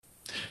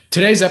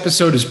Today's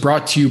episode is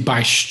brought to you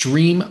by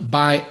Stream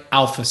by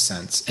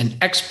AlphaSense, an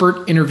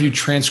expert interview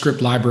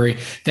transcript library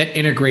that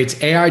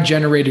integrates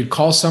AI-generated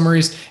call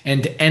summaries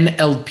and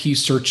NLP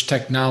search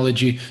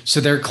technology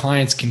so their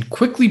clients can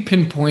quickly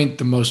pinpoint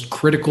the most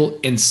critical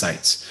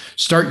insights.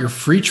 Start your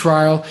free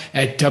trial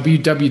at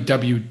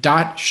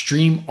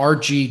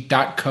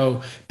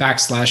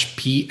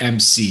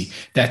www.streamrg.co/PMC.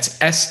 That's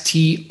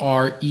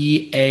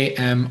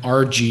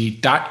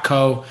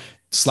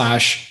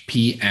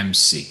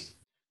streamrg.co/PMC.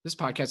 This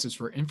podcast is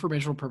for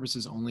informational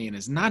purposes only and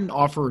is not an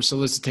offer or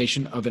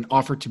solicitation of an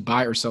offer to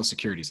buy or sell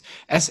securities.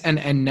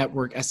 SNN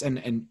Network,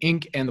 SNN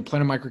Inc., and the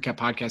Planet MicroCap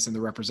podcast and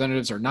the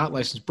representatives are not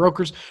licensed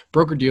brokers,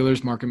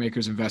 broker-dealers, market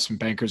makers, investment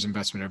bankers,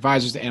 investment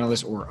advisors,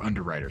 analysts, or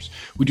underwriters.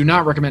 We do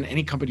not recommend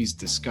any companies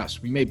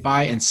discussed. We may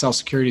buy and sell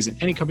securities in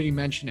any company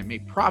mentioned and may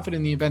profit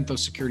in the event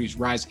those securities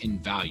rise in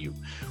value.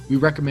 We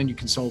recommend you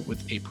consult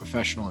with a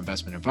professional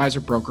investment advisor,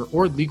 broker,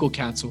 or legal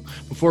counsel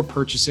before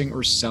purchasing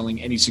or selling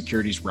any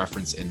securities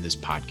referenced in this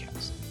podcast.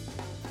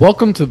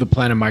 Welcome to the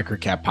Planet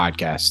MicroCap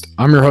podcast.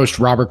 I'm your host,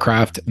 Robert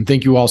Kraft, and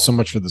thank you all so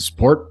much for the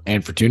support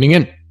and for tuning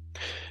in.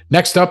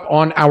 Next up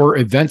on our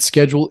event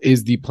schedule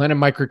is the Planet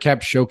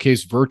MicroCap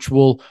Showcase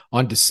Virtual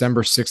on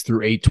December 6th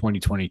through 8th,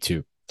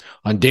 2022.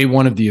 On day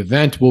one of the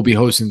event, we'll be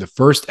hosting the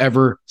first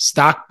ever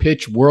Stock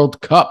Pitch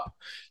World Cup.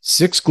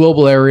 6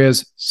 global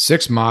areas,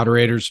 6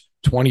 moderators,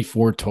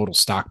 24 total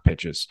stock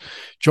pitches.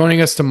 Joining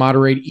us to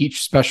moderate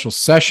each special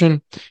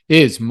session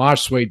is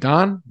Maj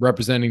Soueidan,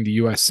 representing the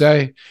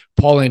USA,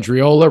 Paul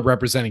Andriola,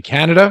 representing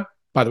Canada.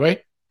 By the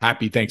way,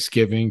 happy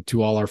Thanksgiving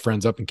to all our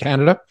friends up in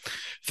Canada.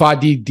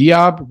 Fadi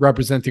Diab,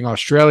 representing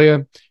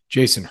Australia,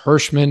 Jason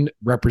Hirschman,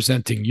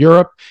 representing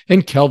Europe,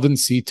 and Kelvin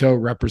Cito,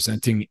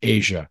 representing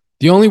Asia.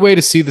 The only way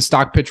to see the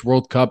Stock Pitch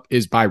World Cup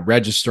is by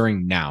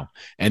registering now.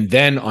 And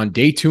then on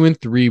day 2 and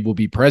 3 will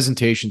be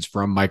presentations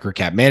from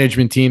MicroCap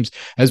management teams,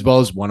 as well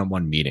as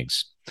one-on-one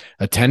meetings.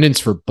 Attendance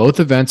for both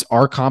events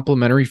are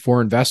complimentary for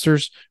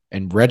investors,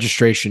 and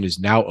registration is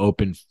now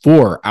open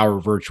for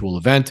our virtual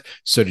event.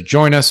 So to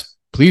join us,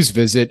 please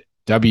visit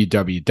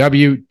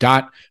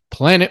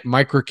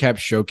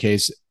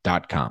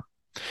www.planetmicrocapshowcase.com.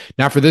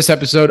 Now, for this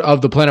episode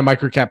of the Planet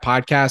MicroCap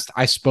podcast,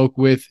 I spoke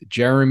with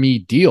Jeremy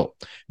Deal,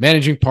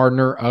 managing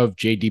partner of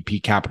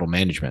JDP Capital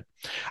Management.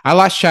 I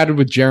last chatted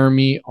with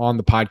Jeremy on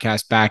the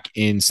podcast back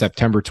in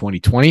September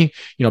 2020,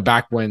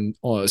 back when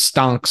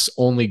stonks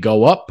only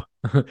go up.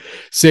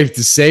 Safe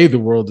to say the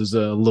world is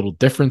a little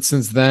different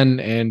since then,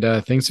 and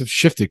things have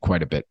shifted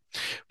quite a bit.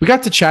 We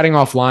got to chatting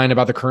offline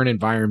about the current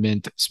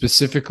environment,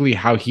 specifically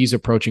how he's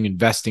approaching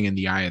investing in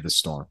the eye of the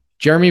storm.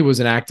 Jeremy was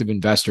an active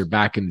investor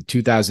back in the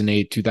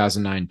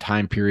 2008-2009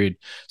 time period,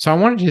 so I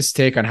wanted his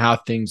take on how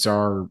things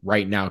are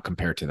right now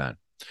compared to then.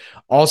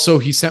 Also,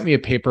 he sent me a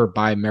paper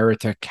by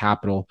Merita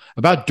Capital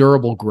about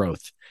durable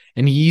growth,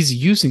 and he's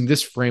using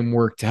this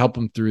framework to help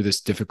him through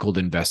this difficult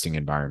investing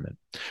environment.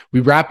 We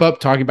wrap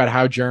up talking about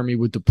how Jeremy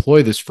would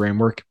deploy this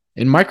framework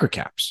in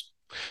microcaps.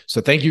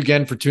 So thank you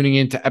again for tuning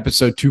in to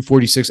episode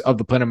 246 of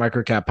the Planet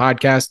MicroCap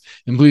podcast,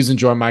 and please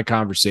enjoy my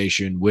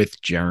conversation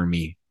with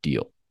Jeremy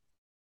Deal.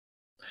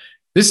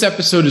 This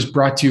episode is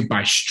brought to you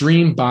by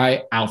Stream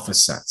by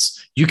AlphaSense.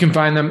 You can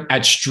find them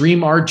at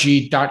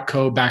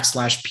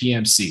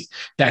streamrg.co/PMC.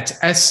 That's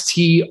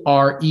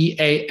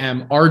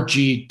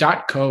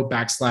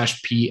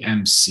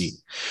streamrg.co/PMC.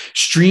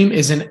 Stream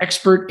is an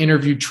expert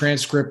interview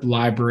transcript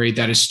library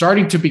that is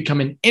starting to become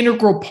an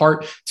integral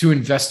part to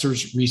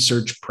investors'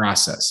 research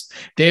process.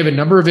 They have a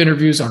number of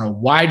interviews on a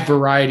wide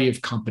variety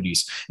of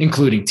companies,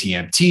 including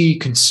TMT,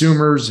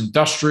 consumers,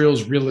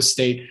 industrials, real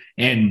estate,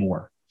 and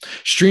more.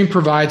 Stream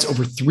provides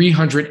over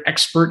 300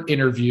 expert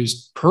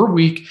interviews per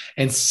week,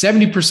 and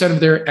 70% of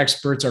their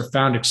experts are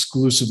found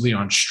exclusively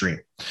on Stream.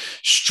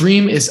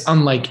 Stream is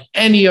unlike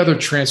any other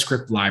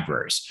transcript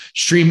libraries.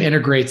 Stream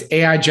integrates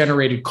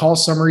AI-generated call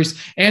summaries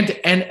and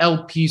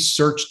NLP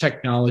search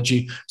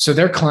technology so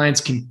their clients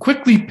can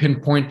quickly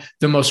pinpoint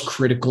the most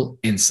critical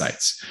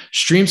insights.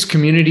 Stream's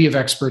community of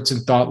experts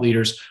and thought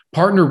leaders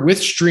partner with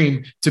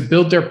Stream to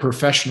build their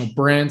professional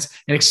brands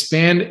and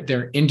expand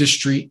their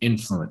industry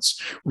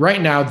influence. Right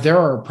now, there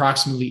are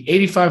approximately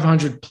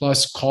 8,500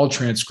 plus call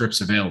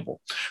transcripts available.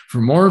 For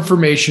more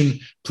information,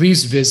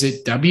 please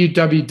visit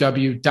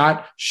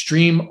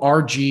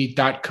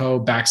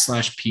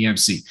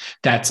www.streamrg.co/PMC.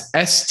 That's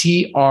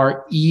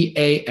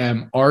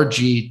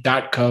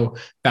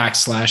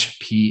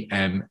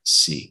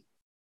streamrg.co/PMC.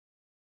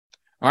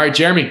 All right,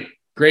 Jeremy,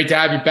 great to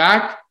have you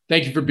back.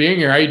 Thank you for being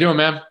here. How you doing,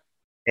 man?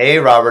 Hey,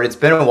 Robert, it's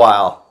been a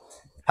while.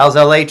 How's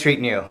LA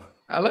treating you?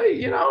 LA,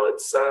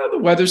 it's the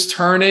weather's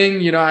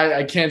turning.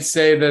 I can't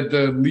say that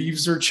the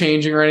leaves are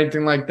changing or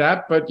anything like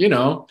that, but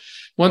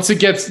once it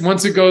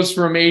goes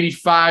from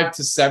 85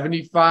 to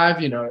 75,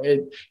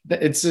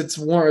 it's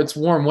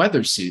warm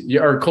weather season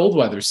or cold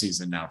weather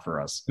season now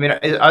for us. I mean,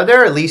 are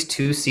there at least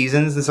 2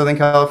 seasons in Southern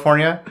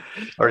California,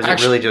 or is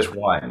it really just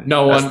one?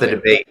 No, that's the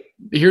debate.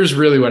 Here's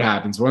really what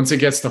happens. Once it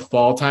gets to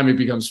fall time, it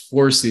becomes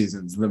 4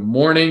 seasons. The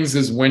mornings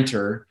is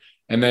winter,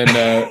 and then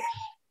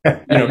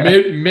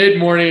mid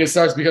morning it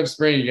starts to become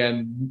spring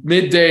again.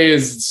 Midday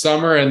is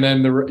summer, and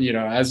then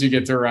as you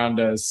get to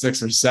around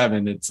 6 or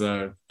 7, it's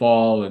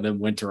fall, and then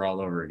winter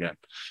all over again.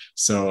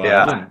 So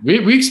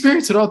we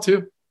experience it all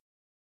too.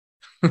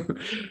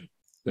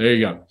 There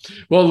you go.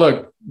 Well,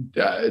 look,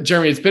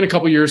 Jeremy, it's been a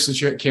couple years since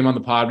you came on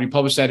the pod. We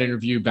published that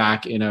interview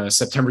back in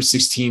September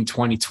 16,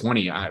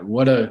 2020.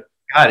 God,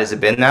 has it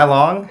been that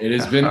long? It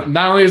has been.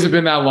 Not only has it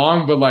been that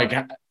long, but like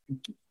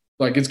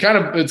it's kind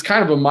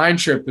of a mind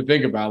trip to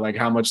think about, like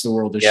how much the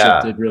world has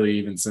shifted really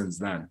even since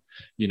then.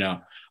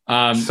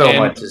 So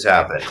much has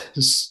happened.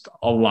 Just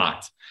a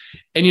lot.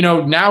 And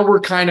now we're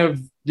kind of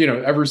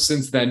ever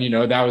since then,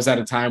 that was at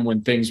a time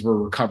when things were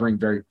recovering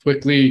very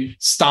quickly.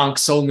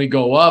 Stonks only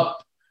go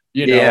up.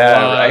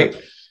 Right.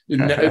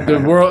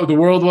 The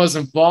world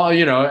wasn't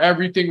falling.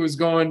 Everything was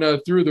going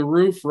through the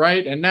roof,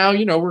 right? And now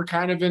we're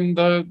kind of in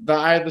the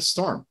eye of the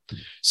storm.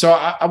 So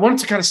I wanted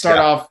to kind of start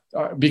off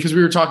because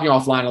we were talking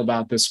offline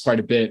about this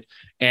quite a bit,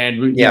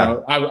 and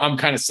I'm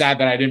kind of sad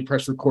that I didn't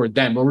press record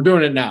then, but we're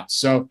doing it now.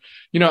 So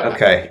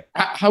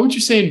how would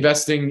you say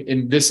investing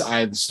in this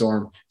eye of the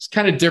storm is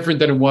kind of different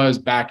than it was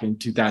back in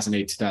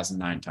 2008,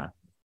 2009 time?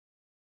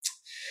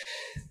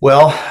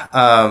 Well,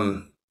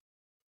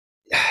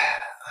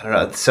 I don't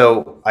know.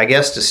 So I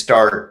guess to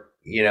start,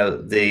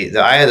 the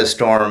eye of the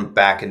storm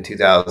back in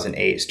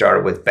 2008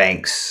 started with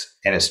banks,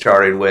 and it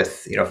started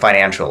with,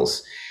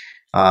 financials.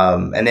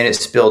 And then it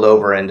spilled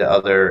over into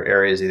other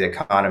areas of the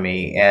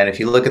economy. And if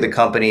you look at the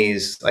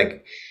companies,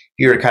 like if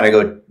you were to kind of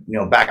go,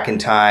 back in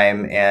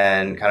time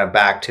and kind of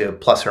back to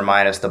plus or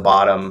minus the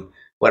bottom,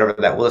 whatever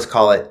that, let's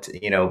call it,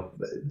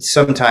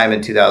 sometime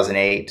in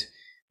 2008,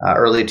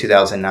 early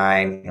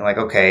 2009, like,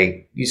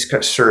 okay, you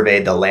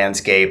surveyed the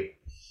landscape.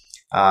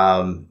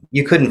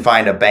 You couldn't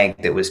find a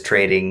bank that was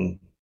trading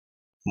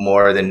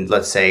more than,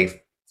 let's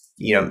say,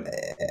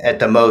 at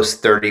the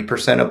most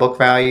 30% of book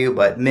value,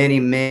 but many,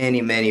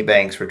 many, many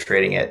banks were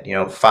trading at,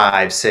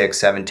 5, 6,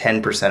 7,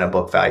 10% of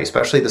book value,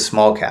 especially the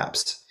small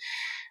caps.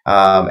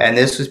 And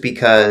this was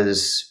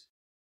because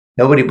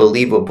nobody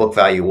believed what book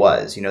value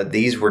was.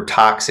 These were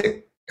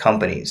toxic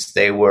companies.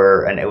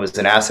 And it was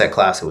an asset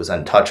class that was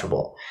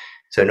untouchable.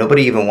 So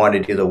nobody even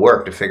wanted to do the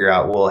work to figure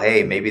out, well,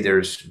 hey, maybe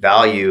there's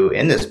value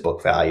in this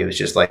book value. It's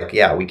just like,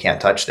 we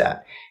can't touch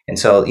that. And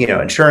so,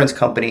 insurance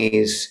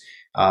companies,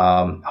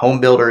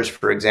 home builders,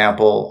 for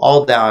example,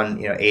 all down,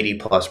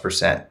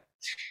 80+%.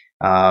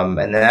 And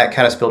then that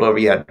kind of spilled over.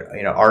 You had,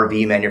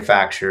 RV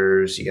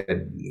manufacturers, you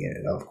had,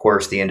 of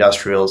course, the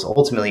industrials.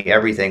 Ultimately,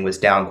 everything was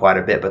down quite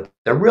a bit. But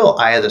the real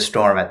eye of the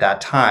storm at that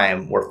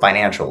time were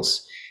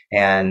financials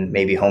and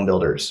maybe home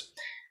builders.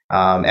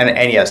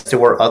 And yes, there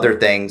were other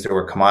things. There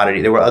were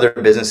commodity. There were other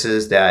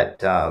businesses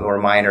that were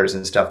miners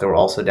and stuff that were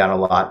also down a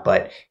lot.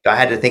 But if I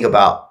had to think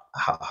about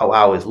how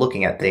I was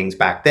looking at things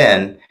back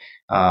then,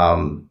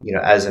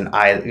 as an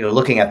eye,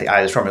 looking at the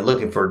eye of the storm and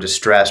looking for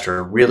distressed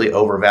or really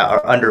overvalued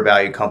or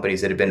undervalued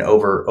companies that had been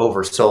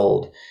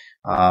oversold.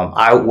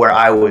 Where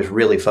I was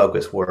really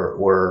focused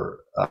were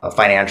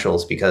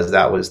financials, because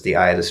that was the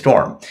eye of the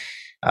storm.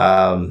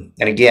 And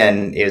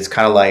again, it's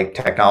kind of like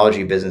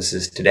technology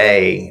businesses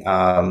today.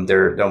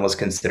 They're almost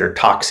considered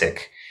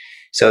toxic.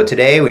 So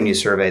today, when you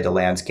survey the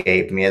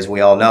landscape, as we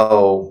all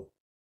know,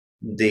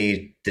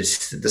 the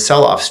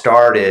sell-off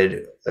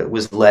it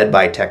was led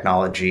by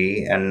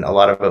technology, and a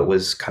lot of it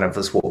was kind of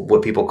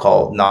what people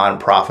call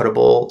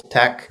non-profitable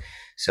tech.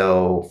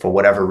 So for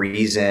whatever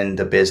reason,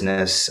 the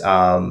business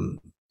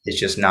is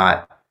just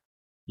not,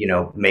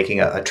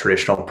 making a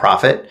traditional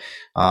profit.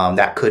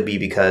 That could be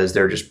because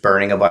they're just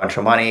burning a bunch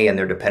of money and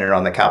they're dependent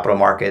on the capital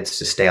markets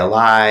to stay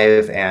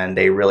alive, and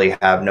they really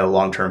have no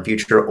long-term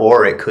future.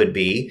 Or it could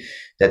be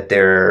that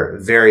they're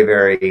very,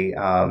 very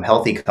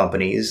healthy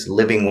companies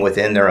living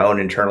within their own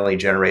internally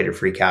generated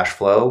free cash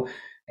flow,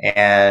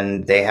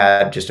 and they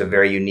had just a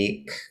very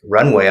unique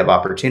runway of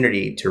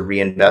opportunity to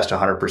reinvest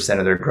 100%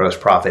 of their gross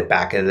profit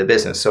back into the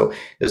business. So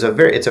it's a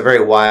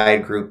very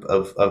wide group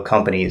of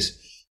companies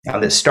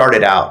that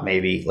started out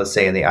maybe, let's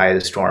say, in the eye of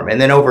the storm.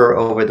 And then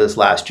over this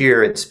last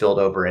year, it spilled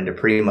over into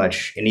pretty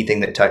much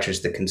anything that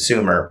touches the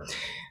consumer.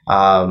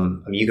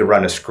 You could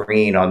run a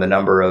screen on the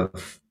number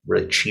of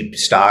really cheap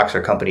stocks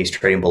or companies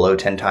trading below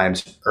 10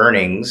 times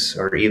earnings,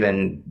 or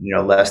even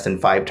less than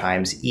 5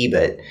 times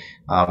EBIT.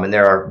 And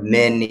there are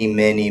many,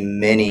 many,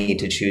 many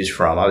to choose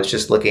from. I was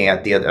just looking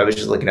at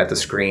the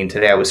screen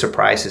today. I was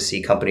surprised to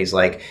see companies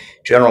like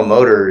General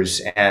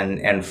Motors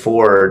and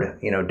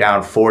Ford,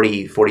 down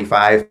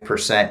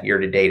 45% year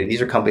to date. And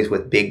these are companies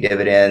with big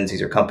dividends.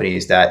 These are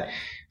companies that,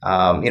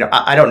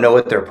 I don't know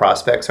what their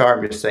prospects are.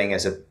 I'm just saying,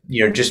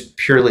 just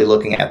purely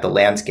looking at the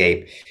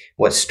landscape,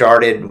 what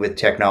started with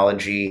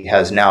technology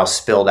has now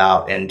spilled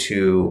out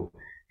into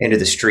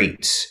the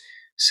streets.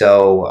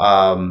 So,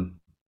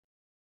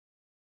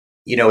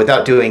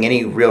 without doing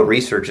any real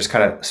research, just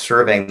kind of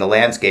surveying the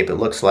landscape, it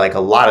looks like a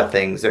lot of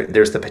things,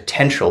 there's the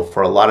potential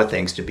for a lot of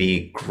things to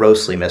be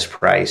grossly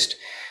mispriced.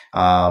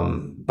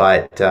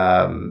 But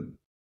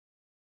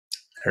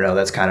I don't know.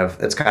 That's kind of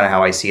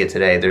how I see it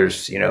today.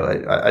 There's,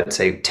 I'd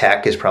say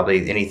tech is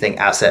probably anything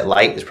asset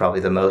light is probably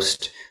the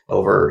most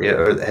over,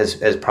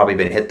 has probably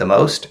been hit the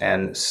most.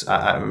 And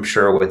I'm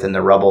sure within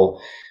the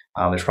rubble,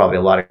 there's probably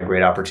a lot of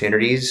great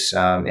opportunities.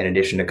 In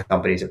addition to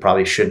companies that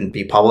probably shouldn't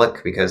be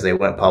public because they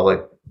went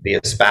public via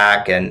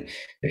SPAC and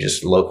they're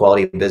just low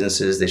quality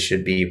businesses that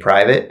should be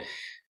private.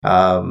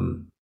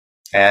 And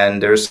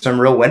there's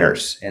some real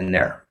winners in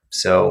there.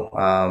 So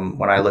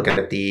when I look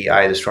at the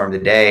eye of the storm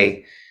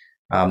today,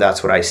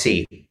 that's what I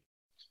see.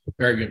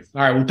 Very good.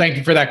 All right. Well, thank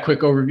you for that quick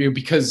overview,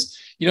 because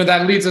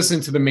that leads us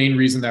into the main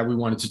reason that we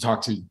wanted to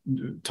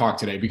talk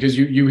today, because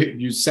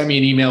you sent me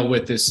an email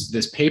with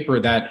this paper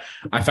that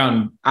I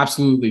found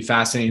absolutely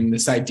fascinating.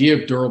 This idea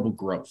of durable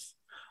growth,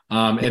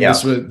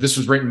 this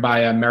was written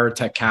by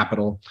Meritech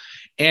Capital,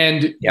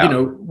 and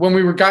when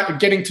we were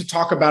getting to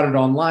talk about it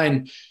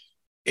online,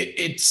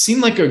 it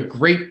seemed like a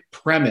great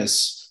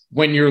premise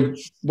when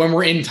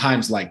we're in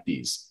times like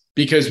these.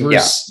 Because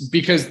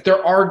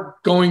there are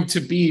going to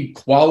be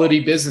quality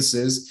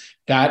businesses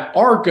that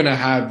are going to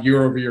have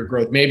year-over-year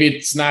growth. Maybe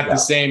it's not the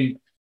same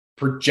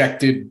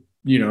projected,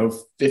 50%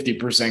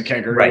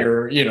 CAGR, right,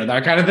 or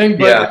that kind of thing.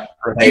 But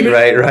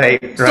right.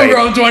 Still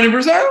growing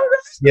 20%.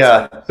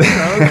 Yeah,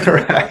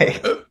 right.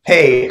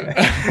 Hey,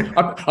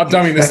 I'm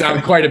dumbing this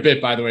down quite a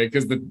bit, by the way,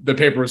 because the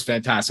paper was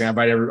fantastic.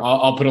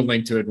 I'll put a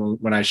link to it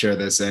when I share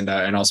this, and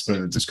also put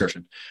it in the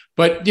description.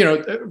 But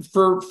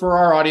for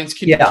our audience,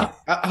 can you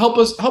help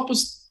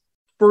us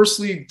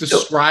firstly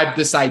describe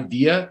this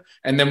idea,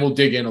 and then we'll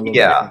dig in a little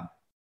bit.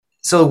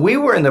 So we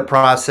were in the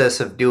process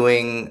of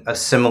doing a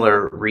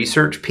similar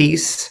research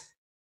piece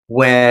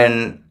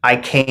when I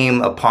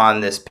came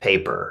upon this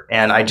paper,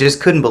 and I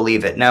just couldn't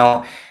believe it.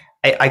 Now,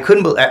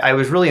 I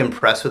was really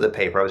impressed with the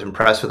paper. I was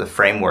impressed with the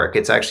framework.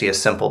 It's actually a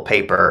simple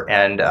paper.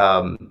 And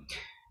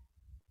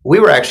we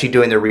were actually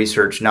doing the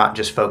research, not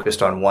just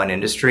focused on one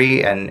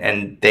industry. And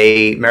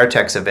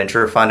Meritech's a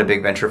venture fund, a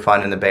big venture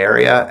fund in the Bay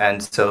Area.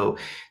 And so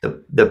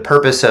the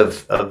purpose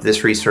of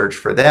this research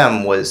for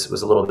them was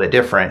a little bit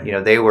different.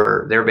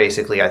 They're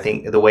basically, I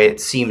think the way it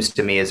seems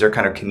to me is they're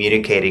kind of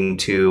communicating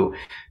to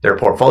their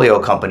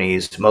portfolio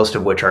companies, most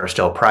of which are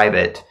still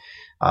private.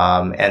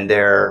 And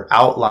they're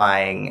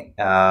outlining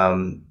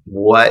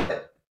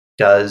what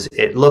does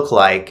it look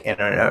like,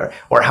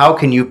 or how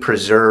can you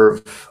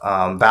preserve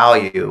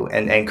value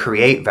and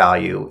create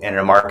value in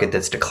a market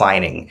that's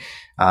declining.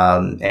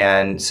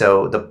 And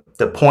so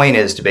the point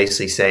is to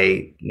basically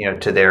say,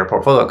 to their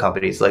portfolio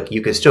companies, like,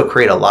 you can still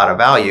create a lot of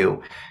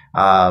value.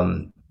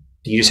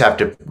 You just have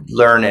to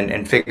learn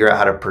and figure out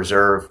how to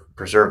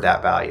preserve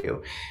that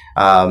value.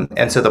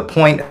 And so the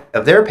point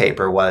of their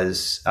paper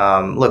was,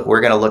 look,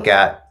 we're going to look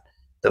at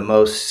the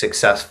most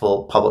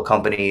successful public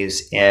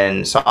companies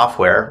in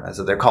software.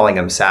 So they're calling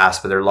them SaaS,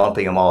 but they're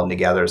lumping them all in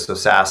together. So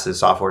SaaS is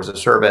software as a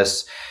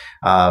service,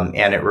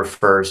 and it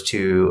refers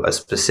to a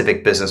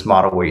specific business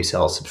model where you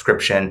sell a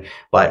subscription.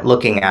 But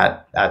looking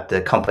at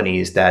the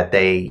companies that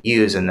they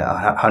use, and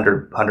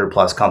 100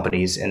 plus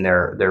companies in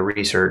their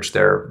research,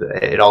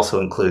 it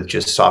also includes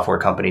just software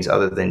companies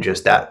other than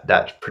just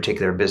that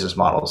particular business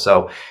model.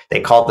 So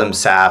they called them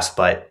SaaS,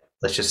 but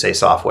let's just say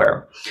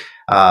software.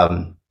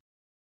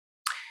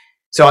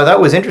 So I thought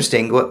it was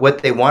interesting.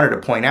 What they wanted to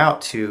point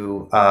out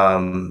to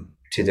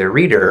their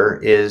reader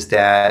is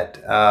that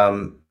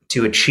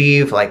to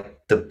achieve like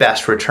the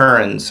best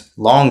returns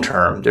long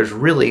term, there's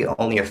really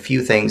only a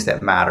few things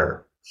that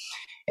matter,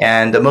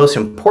 and the most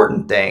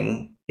important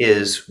thing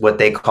is what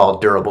they call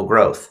durable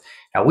growth.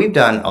 Now, we've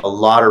done a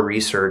lot of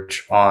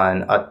research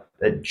on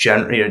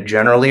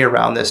generally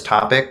around this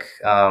topic.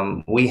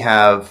 We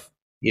have,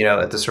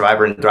 at the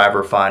Survivor and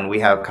Thriver Fund, we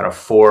have kind of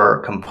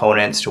 4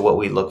 components to what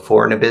we look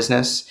for in a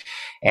business.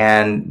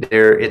 And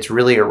it's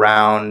really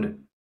around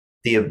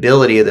the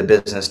ability of the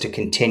business to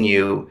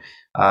continue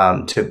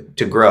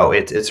to grow.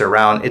 It's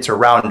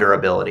around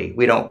durability.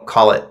 We don't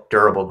call it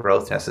durable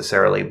growth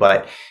necessarily,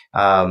 but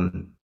I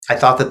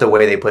thought that the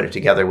way they put it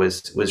together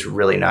was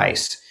really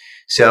nice.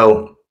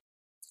 So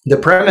the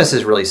premise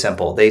is really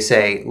simple. They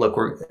say, look,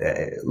 we're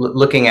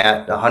looking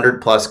at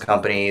 100 plus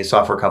companies,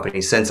 software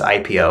companies since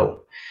IPO.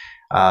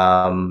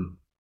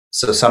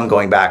 So some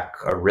going back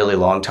a really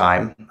long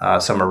time.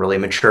 Some are really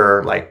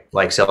mature, like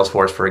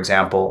Salesforce, for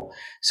example.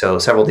 So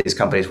several of these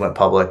companies went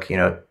public,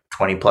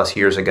 20 plus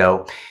years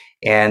ago,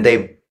 and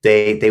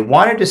they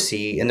wanted to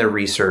see in the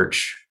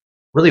research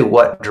really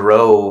what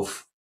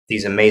drove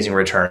these amazing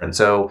returns.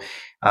 So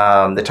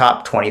the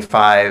top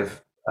 25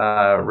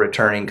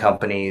 returning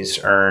companies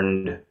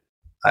earned,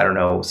 I don't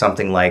know,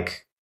 something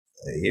like,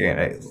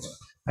 I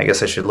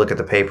guess I should look at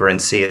the paper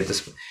and see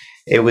it.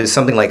 It was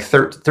something like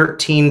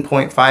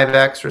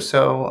 13.5x or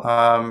so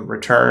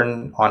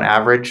return on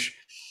average.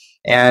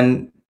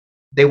 And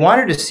they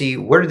wanted to see,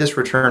 where did this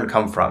return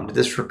come from? Did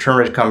this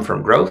return come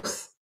from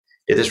growth?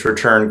 Did this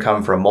return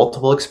come from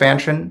multiple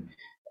expansion?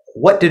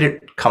 What did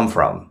it come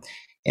from?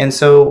 And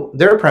so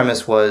their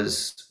premise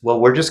was, well,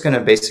 we're just going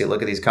to basically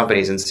look at these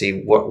companies and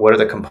see what are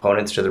the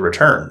components to the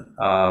return.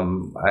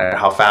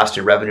 How fast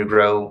did revenue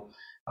grow?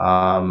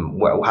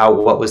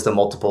 What was the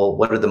multiple?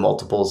 What did the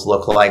multiples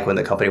look like when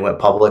the company went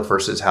public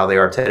versus how they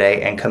are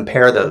today? And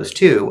compare those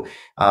two,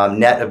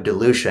 net of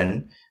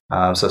dilution,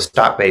 so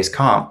stock-based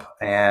comp,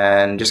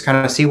 and just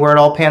kind of see where it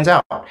all pans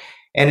out.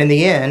 And in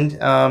the end,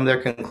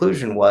 their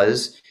conclusion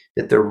was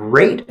that the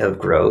rate of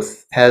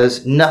growth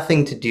has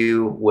nothing to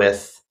do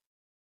with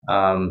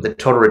the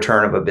total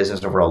return of a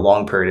business over a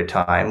long period of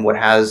time. What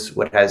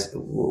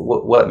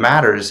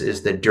matters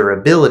is the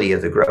durability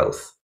of the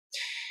growth.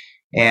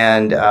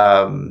 And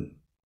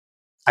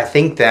I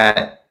think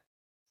that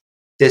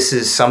this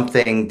is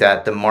something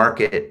that the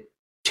market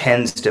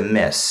tends to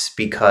miss,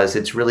 because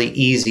it's really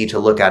easy to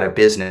look at a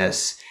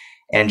business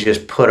and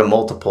just put a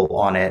multiple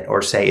on it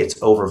or say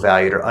it's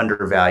overvalued or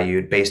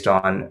undervalued based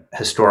on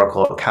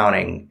historical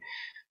accounting.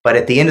 But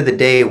at the end of the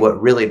day,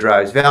 what really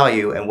drives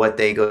value, and what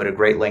they go to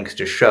great lengths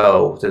to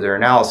show through their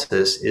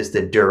analysis, is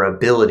the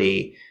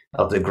durability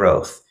of the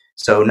growth.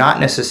 So not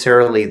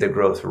necessarily the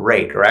growth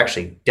rate, or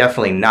actually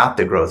definitely not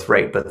the growth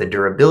rate, but the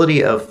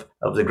durability of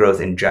the growth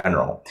in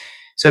general.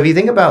 So if you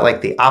think about like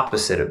the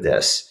opposite of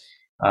this,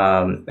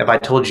 if I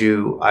told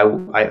you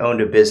I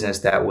owned a business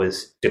that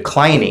was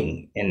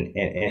declining and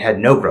had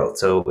no growth,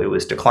 so it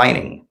was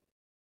declining,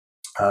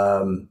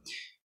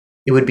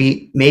 it would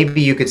be, maybe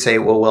you could say,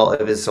 well,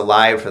 if it's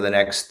alive for the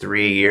next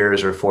 3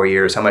 years or 4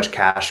 years, how much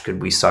cash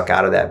could we suck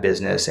out of that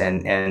business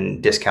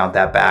and discount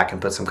that back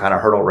and put some kind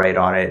of hurdle rate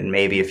on it? And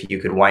maybe if you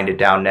could wind it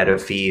down net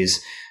of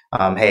fees,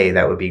 hey,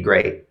 that would be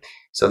great.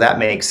 So that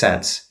makes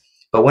sense.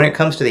 But when it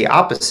comes to the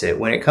opposite,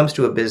 when it comes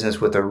to a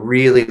business with a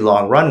really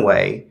long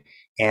runway,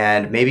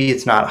 and maybe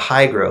it's not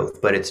high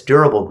growth, but it's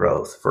durable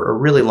growth for a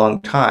really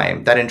long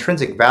time, that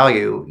intrinsic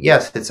value,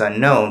 yes, it's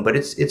unknown, but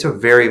it's a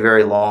very,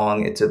 very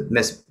long, it's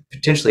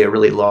potentially a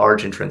really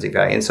large intrinsic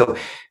value. And so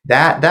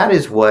that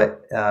is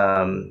what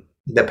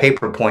the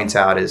paper points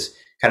out as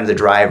kind of the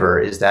driver,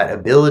 is that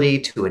ability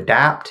to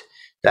adapt,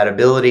 that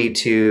ability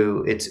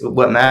to, it's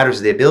what matters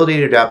is the ability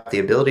to adapt, the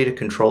ability to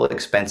control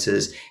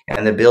expenses,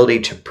 and the ability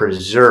to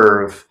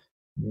preserve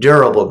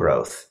durable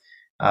growth,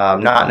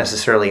 not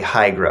necessarily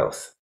high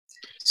growth.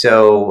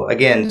 So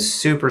again,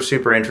 super,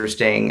 super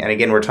interesting. And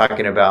again, we're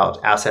talking about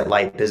asset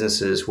light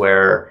businesses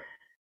where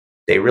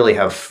they really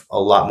have a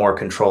lot more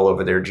control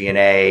over their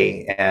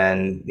G&A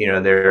and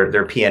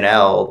their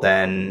P&L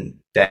than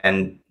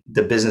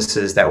the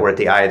businesses that were at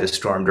the eye of the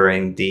storm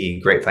during the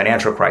great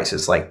financial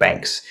crisis, like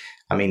banks.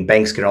 I mean,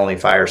 banks can only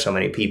fire so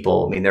many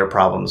people. I mean, their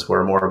problems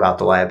were more about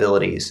the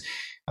liabilities.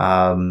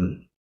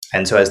 And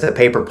so as the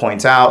paper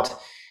points out,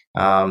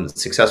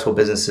 successful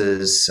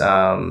businesses, that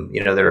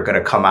are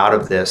going to come out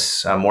of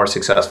this more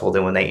successful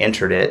than when they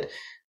entered it,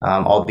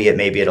 albeit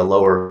maybe at a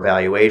lower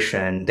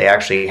valuation, they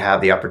actually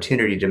have the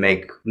opportunity to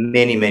make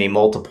many, many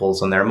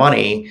multiples on their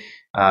money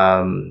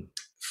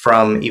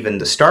from even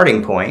the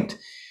starting point,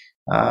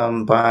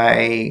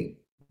 by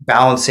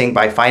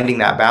finding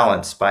that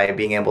balance, by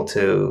being able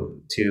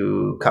to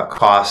cut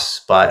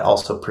costs, but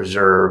also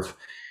preserve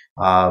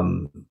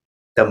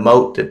the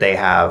moat that they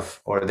have,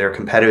 or their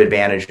competitive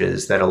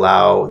advantages that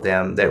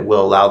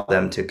will allow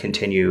them to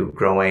continue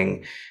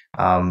growing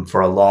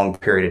for a long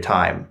period of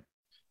time.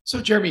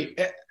 So Jeremy,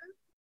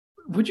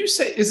 would you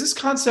say, is this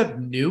concept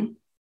new?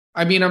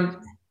 I mean,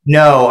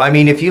 No, I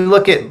mean, if you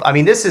look at,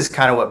 this is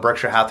kind of what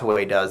Berkshire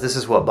Hathaway does. This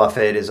is what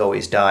Buffett has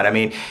always done. I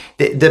mean,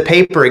 the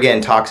paper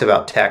again talks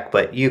about tech,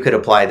 but you could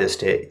apply this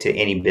to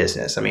any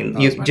business. I mean,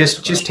 you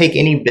just take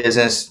any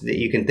business that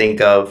you can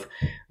think of,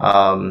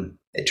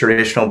 a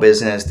traditional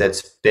business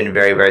that's been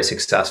very, very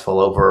successful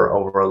over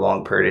a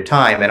long period of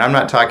time. And I'm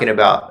not talking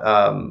about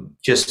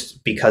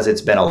just because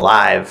it's been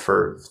alive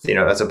for,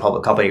 as a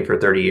public company for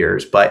 30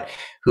 years, but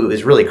who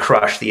has really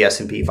crushed the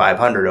S&P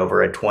 500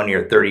 over a 20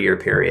 or 30 year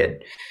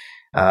period.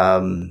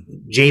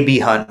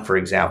 JB Hunt, for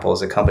example,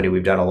 is a company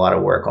we've done a lot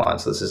of work on.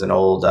 So this is an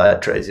old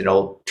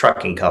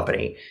trucking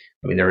company.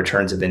 I mean, their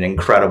returns have been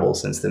incredible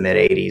since the mid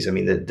 80s. I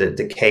mean,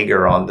 the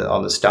CAGR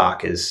on the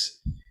stock is,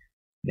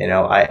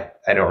 I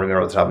don't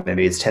remember off the top,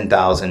 maybe it's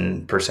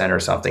 10,000% or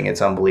something.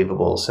 It's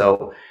unbelievable.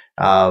 So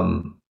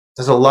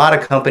there's a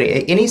lot of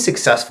any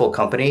successful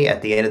company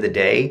at the end of the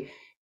day,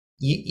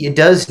 it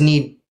does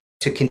need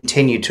to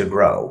continue to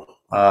grow.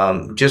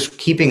 Just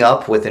keeping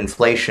up with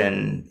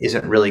inflation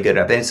isn't really good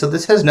enough. And so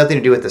this has nothing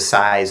to do with the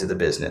size of the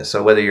business.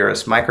 So whether you're a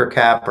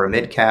microcap or a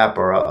mid cap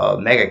or a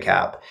mega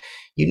cap,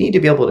 you need to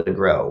be able to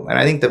grow. And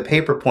I think the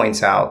paper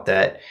points out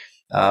that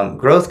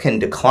growth can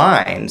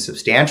decline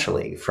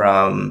substantially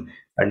from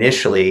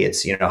initially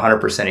it's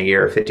 100% a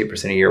year,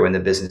 50% a year when the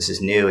business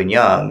is new and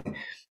young,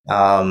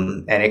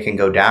 and it can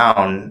go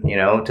down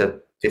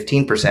to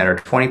 15% or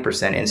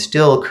 20% and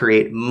still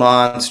create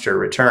monster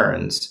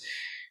returns.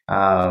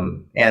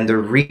 And the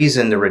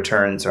reason the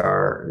returns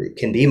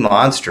can be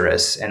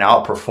monstrous and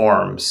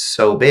outperform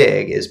so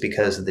big is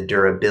because of the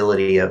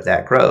durability of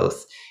that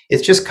growth.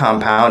 It's just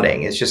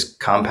compounding. It's just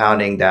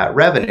compounding that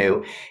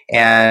revenue.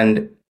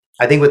 And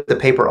I think what the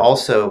paper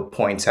also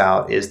points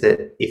out is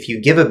that if you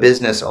give a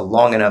business a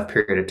long enough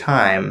period of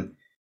time,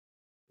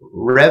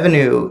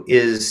 revenue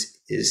is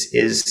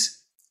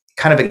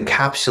kind of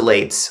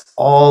encapsulates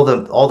all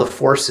the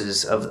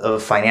forces of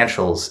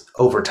financials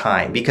over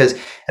time, because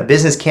a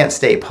business can't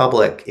stay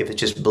public if it's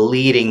just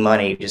bleeding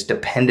money, just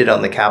dependent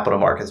on the capital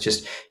markets,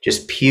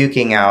 just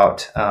puking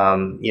out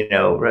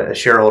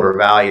shareholder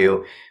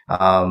value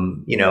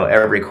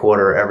every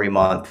quarter, every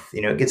month.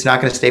 It's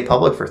not going to stay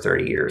public for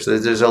 30 years.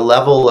 There's a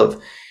level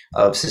of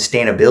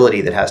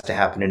sustainability that has to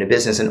happen in a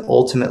business, and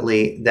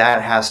ultimately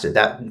that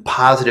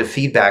positive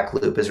feedback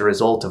loop is a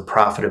result of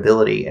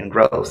profitability and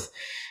growth.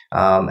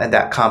 And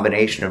that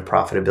combination of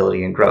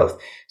profitability and growth.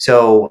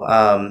 So,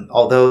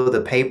 although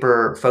the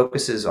paper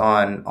focuses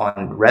on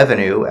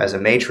revenue as a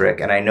metric,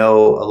 and I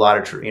know a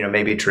lot of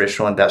maybe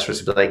traditional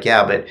investors would be like,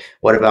 yeah, but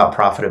what about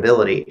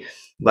profitability?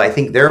 But I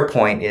think their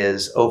point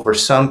is, over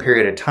some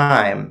period of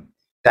time,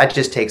 that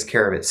just takes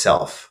care of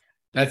itself.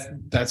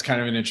 That's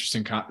kind of an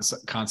interesting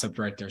concept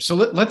right there. So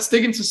let's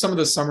dig into some of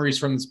the summaries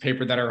from this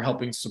paper that are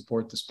helping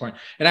support this point.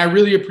 And I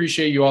really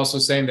appreciate you also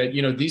saying that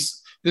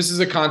this is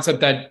a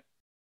concept that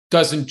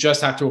doesn't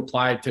just have to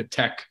apply to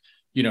tech,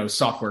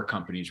 software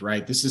companies,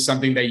 right? This is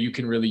something that you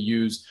can really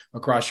use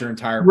across your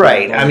entire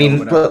right. I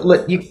mean,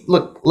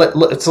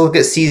 let's look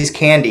at See's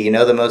Candy,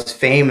 the most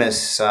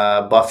famous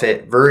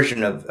Buffett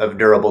version of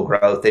durable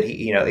growth. That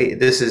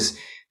this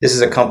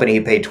is a company he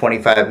paid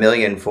 $25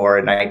 million for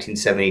in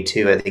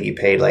 1972. I think he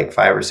paid like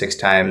 5 or 6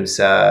 times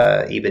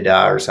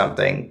EBITDA or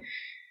something.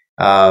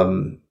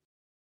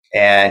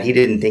 And he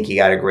didn't think he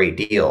got a great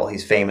deal.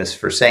 He's famous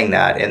for saying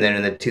that. And then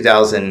in the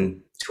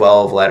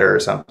 2012 letter or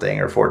something,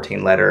 or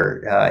 14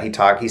 letter,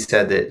 he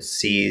said that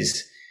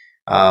See's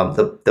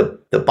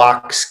the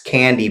box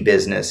candy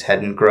business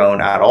hadn't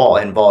grown at all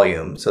in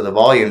volume. So the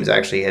volumes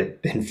actually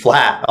had been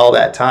flat all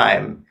that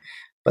time,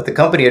 but the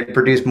company had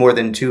produced more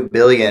than $2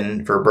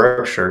 billion for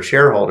Berkshire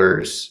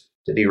shareholders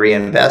to be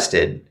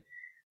reinvested.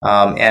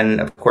 And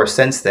of course,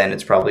 since then,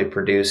 it's probably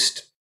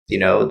produced,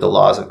 the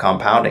laws of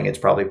compounding. It's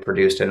probably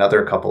produced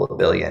another couple of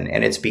billion.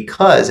 And it's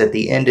because at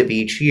the end of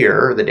each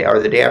year, the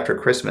day after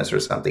Christmas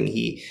or something,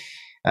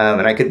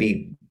 and I could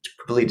be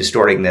completely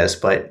distorting this,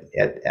 but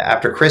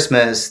after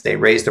Christmas, they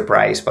raised the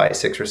price by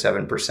 6 or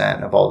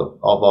 7% of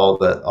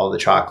all the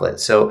chocolate.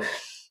 So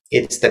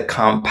it's the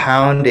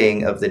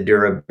compounding of the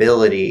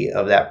durability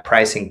of that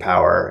pricing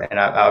power. And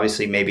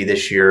obviously, maybe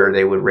this year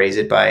they would raise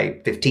it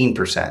by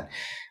 15%,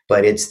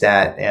 but it's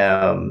that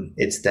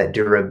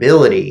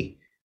durability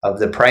of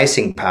the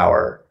pricing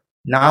power,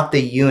 not the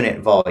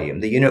unit volume.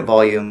 The unit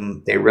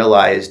volume, they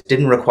realized,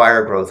 didn't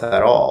require growth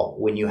at all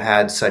when you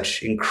had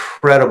such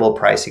incredible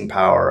pricing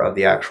power of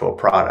the actual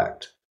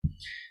product.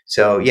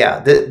 So yeah,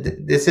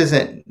 this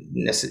isn't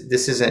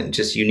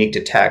just unique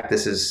to tech.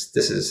 This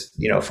is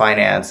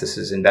finance. This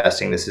is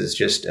investing. This is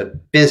just a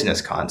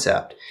business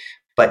concept.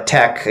 But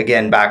tech,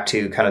 again, back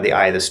to kind of the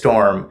eye of the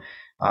storm.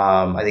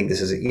 I think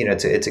this is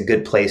it's a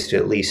good place to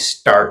at least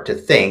start to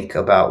think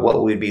about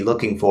what we'd be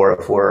looking for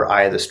if we're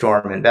eye of the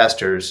storm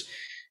investors.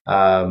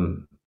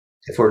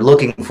 If we're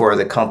looking for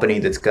the company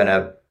that's going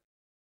to,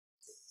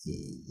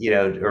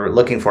 or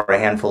looking for a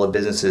handful of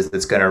businesses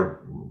that's going to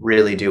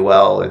really do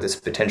well, or that's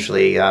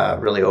potentially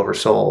really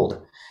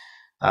oversold,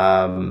 we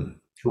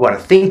want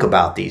to think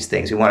about these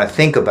things. We want to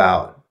think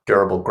about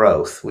durable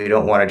growth. We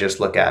don't want to just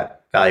look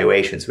at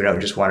valuations. We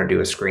don't just want to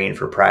do a screen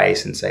for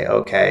price and say,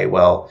 okay,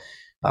 well,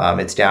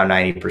 it's down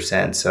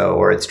 90%,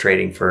 or it's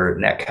trading for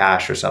net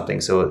cash or something.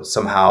 So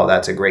somehow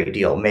that's a great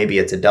deal. Maybe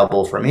it's a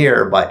double from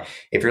here, but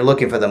if you're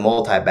looking for the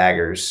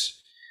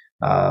multi-baggers,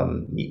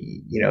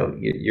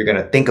 you're going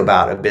to think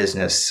about a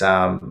business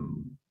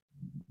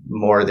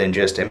more than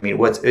just. I mean,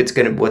 what's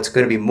going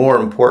to be more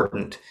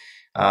important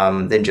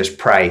than just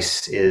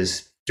price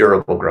is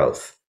durable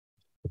growth.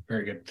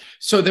 Very good.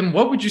 So then,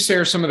 what would you say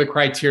are some of the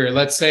criteria?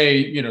 Let's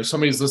say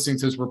somebody's listening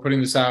to this. We're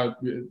putting this out.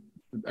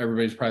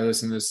 Everybody's probably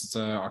listening to this. It's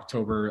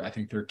October, I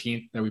think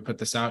 13th that we put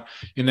this out.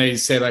 And they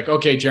say like,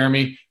 okay,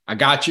 Jeremy, I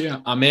got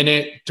you. I'm in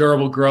it.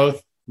 Durable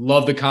growth.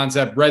 Love the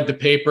concept. Read the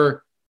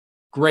paper.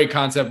 Great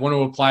concept. Want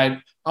to apply it.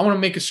 I want to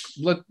make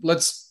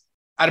let's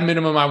at a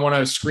minimum, I want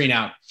to screen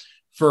out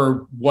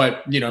for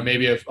what,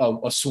 maybe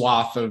a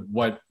swath of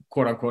what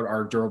quote unquote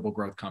are durable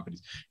growth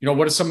companies.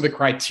 What are some of the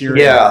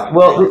criteria? Yeah.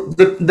 Well,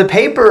 the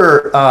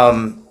paper,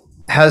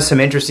 has some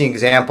interesting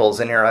examples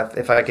in here.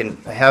 If I can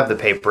have the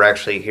paper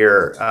actually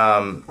here.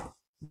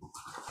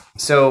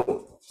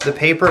 So the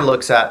paper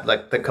looks at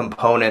like the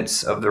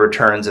components of the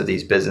returns of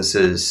these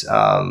businesses.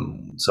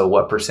 So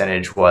what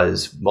percentage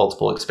was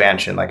multiple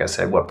expansion? Like I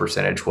said, what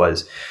percentage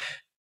was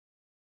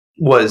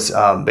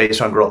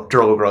based on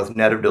durable growth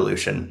net of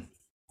dilution?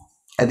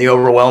 And the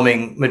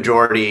overwhelming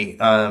majority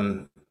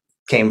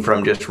came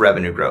from just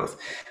revenue growth.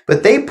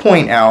 But they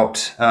point out,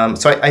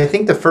 so I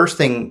think the first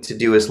thing to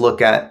do is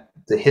look at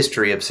the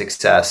history of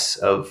success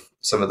of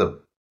some of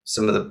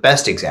the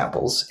best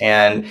examples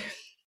and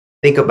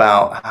think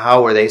about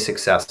how were they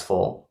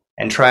successful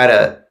and try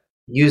to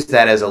use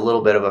that as a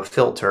little bit of a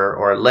filter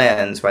or a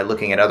lens by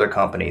looking at other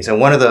companies. And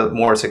one of the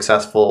more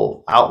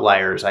successful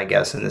outliers, I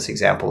guess, in this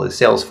example is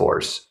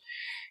Salesforce.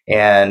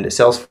 And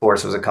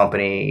Salesforce was a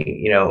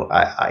company,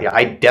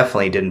 I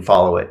definitely didn't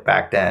follow it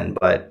back then,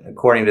 but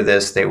according to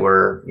this, this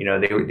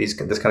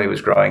company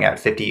was growing at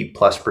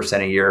 50+%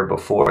 a year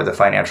before the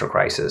financial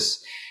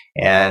crisis.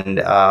 And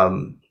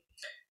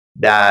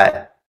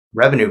that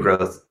revenue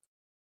growth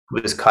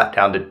was cut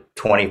down to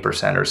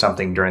 20% or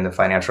something during the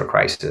financial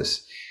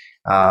crisis.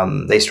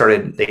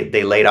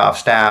 They laid off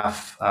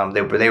staff.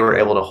 They were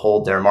able to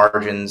hold their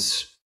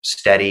margins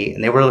steady,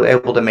 and they were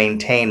able to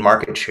maintain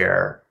market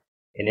share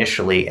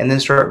initially, and then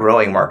start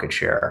growing market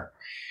share.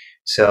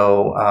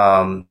 So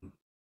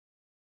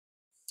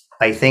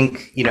I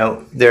think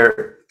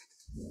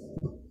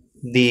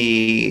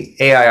the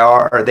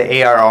AIR or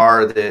the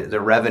ARR, the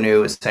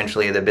revenue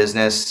essentially of the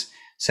business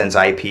since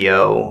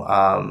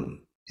IPO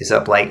is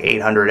up like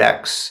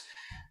 800x,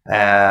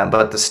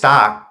 but the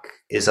stock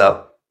is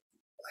up,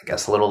 I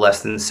guess, a little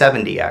less than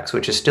 70x,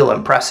 which is still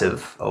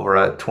impressive over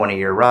a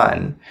 20-year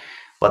run.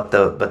 But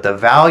the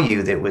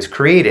value that was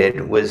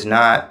created was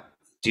not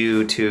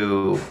due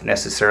to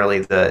necessarily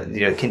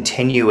the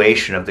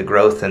continuation of the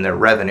growth in the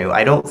revenue.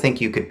 I don't think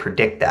you could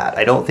predict that.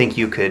 I don't think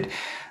you could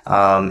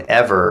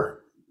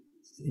ever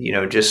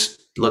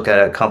just look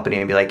at a company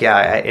and be like,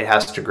 yeah, it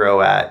has to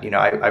grow at,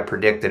 I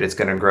predict that it's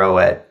going to grow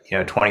at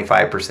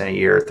 25% a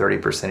year,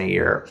 30% a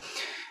year.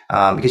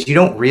 Because you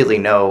don't really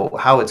know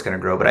how it's going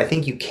to grow. But I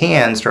think you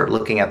can start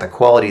looking at the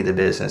quality of the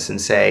business and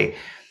say,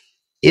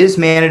 is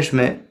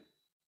management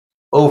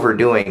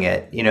overdoing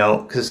it?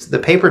 Because the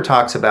paper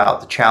talks about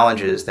the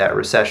challenges that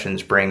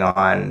recessions bring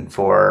on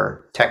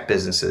for tech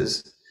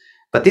businesses.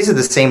 But these are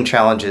the same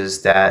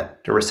challenges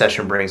that the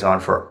recession brings on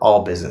for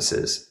all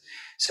businesses.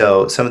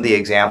 So some of the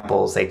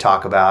examples they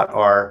talk about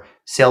are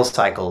sales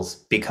cycles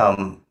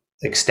become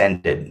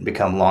extended,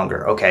 become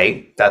longer.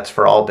 Okay, that's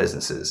for all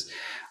businesses.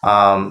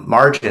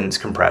 Margins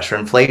compress, or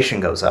inflation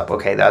goes up.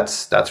 Okay,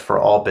 that's for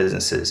all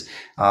businesses.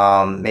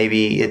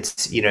 Maybe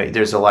it's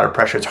there's a lot of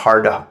pressure. It's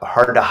hard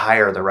to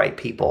hire the right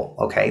people.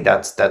 Okay,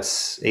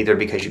 that's either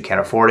because you can't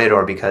afford it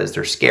or because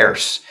they're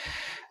scarce.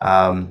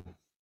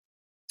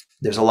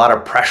 There's a lot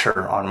of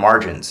pressure on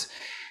margins,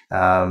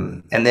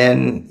 and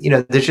then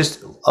there's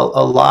just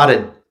a lot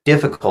of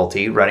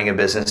difficulty running a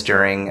business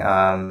during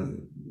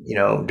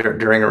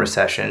during a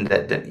recession.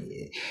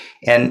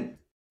 And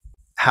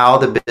how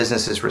the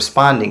business is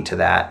responding to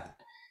that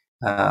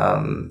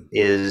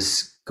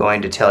is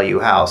going to tell you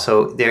how.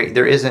 So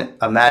there isn't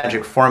a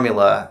magic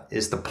formula,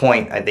 is the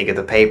point, I think, of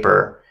the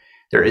paper.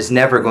 There is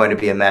never going to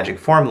be a magic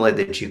formula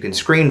that you can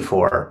screen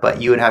for, but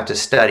you would have to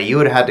study. You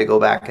would have had to go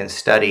back and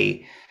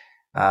study.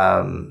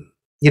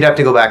 You'd have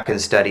to go back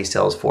and study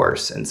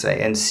Salesforce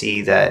and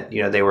see that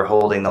they were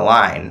holding the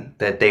line,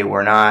 that they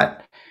were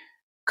not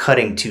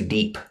cutting too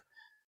deep.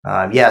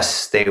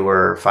 Yes, they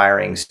were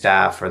firing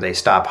staff or they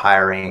stopped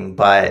hiring,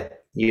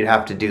 but you'd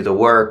have to do the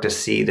work to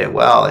see that,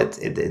 well,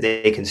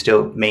 they can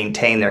still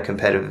maintain their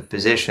competitive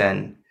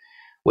position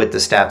with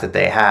the staff that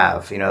they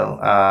have,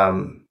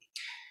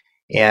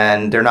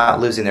 and they're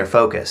not losing their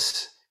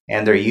focus.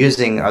 And are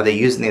they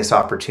using this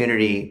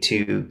opportunity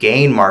to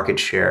gain market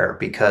share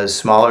because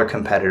smaller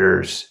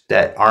competitors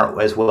that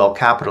aren't as well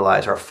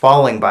capitalized are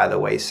falling by the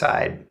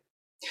wayside?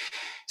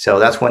 So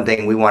that's one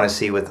thing we want to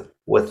see with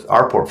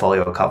our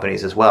portfolio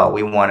companies as well.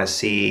 We want to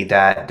see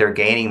that they're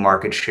gaining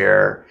market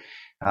share,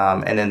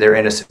 and then they're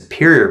in a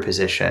superior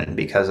position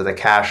because of the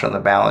cash on the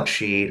balance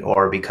sheet,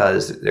 or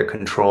because they're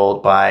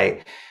controlled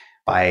by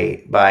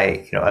a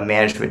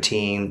management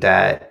team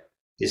that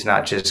is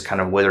not just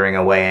kind of withering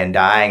away and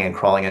dying and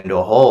crawling into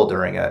a hole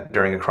during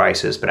a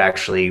crisis, but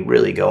actually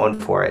really going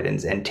for it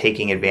and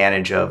taking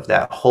advantage of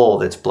that hole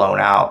that's blown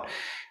out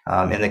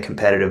in the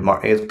competitive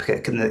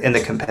in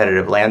the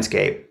competitive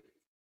landscape.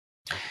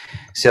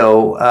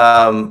 So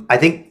I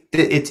think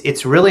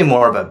it's really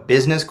more of a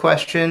business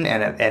question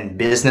and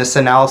business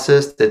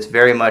analysis that's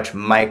very much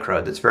micro,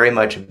 that's very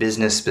much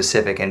business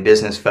specific and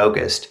business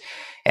focused.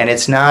 And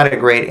it's not a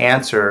great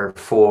answer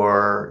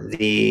for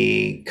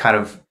the kind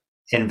of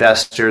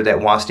investor that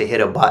wants to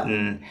hit a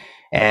button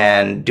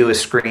and do a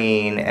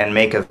screen and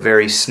make a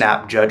very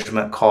snap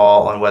judgment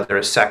call on whether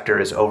a sector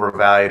is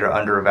overvalued or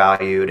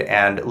undervalued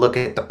and look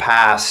at the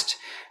past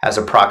as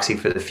a proxy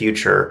for the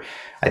future.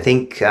 I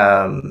think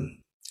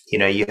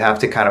you have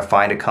to kind of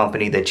find a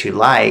company that you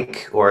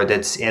like, or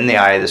that's in the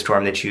eye of the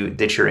storm that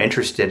you're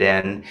interested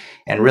in,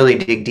 and really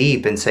dig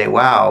deep and say,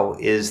 wow,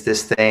 is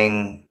this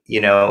thing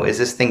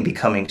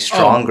becoming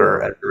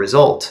stronger as a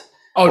result?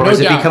 Or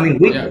is it becoming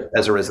weaker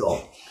as a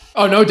result?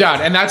 Oh, no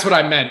doubt. And that's what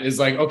I meant, is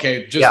like,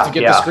 okay, just to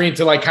get the screen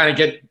to like kind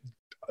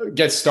of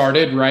get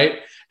started, right?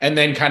 And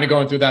then kind of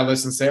going through that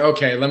list and say,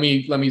 okay, let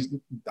me,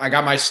 I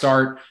got my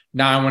start.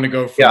 Now I want to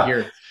go from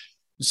here.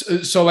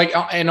 So like,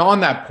 and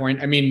on that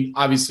point, I mean,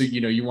 obviously,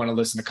 you want to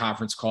listen to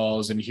conference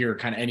calls and hear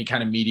kind of any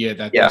kind of media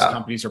that these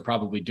companies are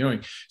probably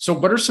doing. So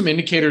what are some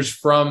indicators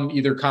from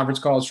either conference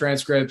calls,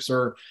 transcripts,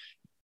 or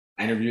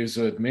interviews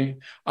with me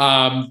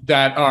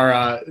that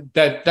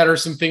are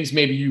some things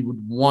maybe you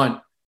would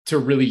want to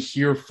really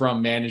hear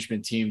from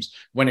management teams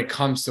when it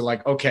comes to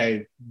like,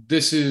 okay,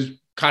 this is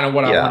kind of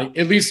what I want to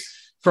at least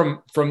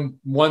from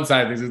one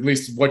side of things, at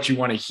least what you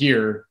want to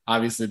hear.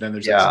 Obviously, then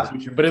there's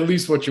execution, but at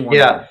least what you want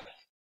to hear.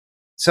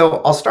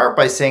 So I'll start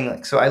by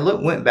saying, so I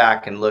went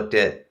back and looked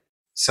at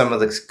some of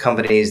the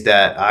companies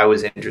that I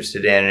was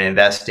interested in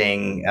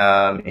investing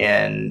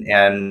in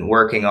and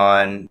working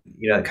on,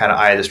 kind of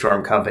eye of the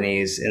storm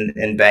companies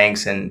and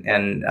banks and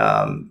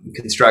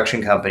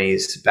construction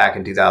companies back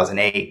in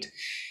 2008.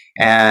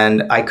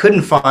 And I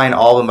couldn't find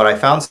all of them, but I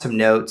found some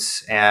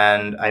notes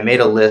and I made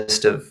a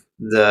list of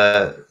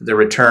the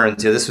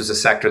returns. This was a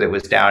sector that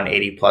was down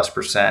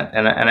 80+%.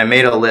 And I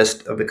made a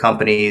list of the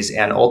companies,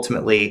 and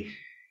ultimately,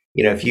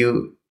 if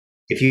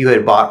you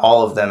had bought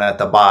all of them at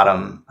the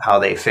bottom, how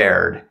they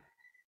fared.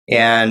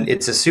 And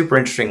it's a super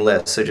interesting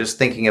list. So just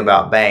thinking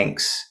about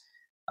banks,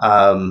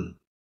 some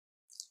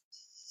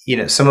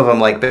of them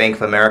like Bank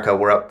of America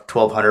were up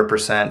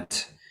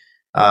 1,200%.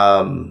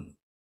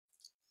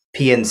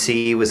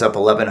 PNC was up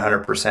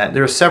 1,100%.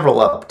 There were several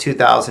up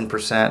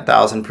 2,000%,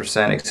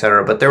 1,000%, et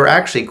cetera. But there were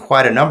actually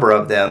quite a number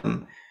of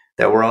them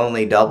that were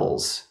only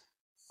doubles.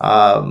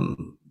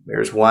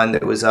 There's one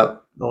that was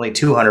up only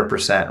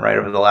 200%, right,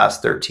 over the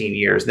last 13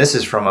 years. This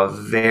is from a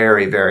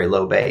very, very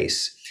low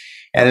base.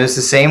 And it was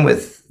the same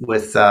with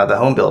the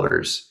home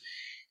builders.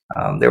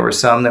 There were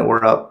some that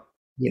were up,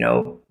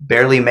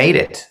 barely made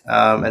it.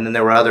 And then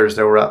there were others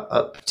that were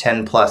up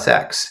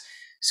 10+X.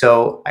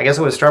 So I guess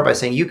I would start by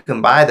saying you can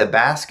buy the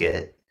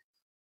basket,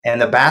 and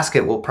the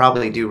basket will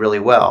probably do really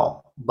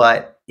well.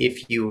 But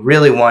if you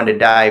really want to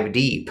dive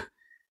deep,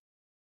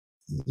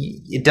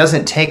 it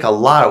doesn't take a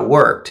lot of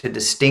work to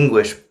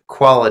distinguish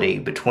quality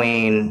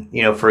between,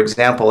 for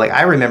example, like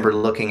I remember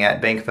looking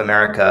at Bank of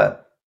America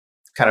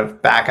kind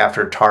of back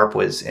after TARP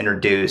was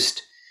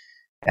introduced.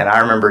 And I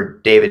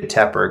remember David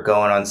Tepper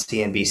going on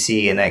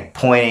CNBC and like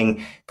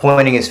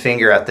pointing his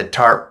finger at the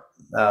TARP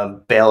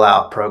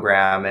bailout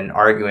program and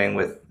arguing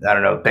with, I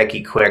don't know,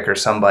 Becky Quick or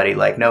somebody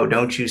like, no,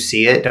 don't you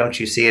see it? Don't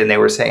you see it? And they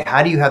were saying,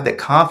 how do you have the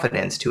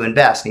confidence to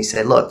invest? And he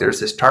said, look, there's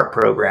this TARP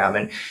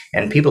program,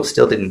 and people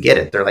still didn't get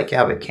it. They're like,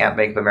 yeah, but can't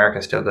Bank of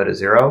America still go to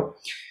zero?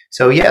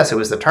 So yes, it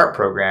was the TARP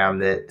program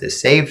that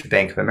saved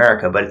Bank of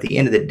America. But at the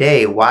end of the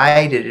day,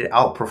 why did it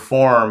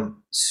outperform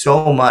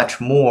so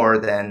much more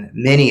than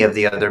many of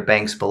the other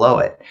banks below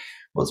it?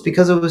 Well, it's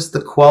because it was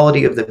the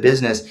quality of the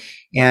business,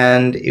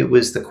 and it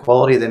was the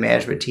quality of the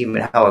management team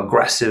and how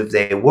aggressive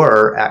they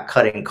were at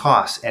cutting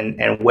costs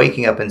and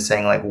waking up and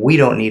saying, like, we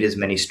don't need as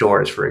many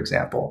stores, for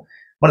example.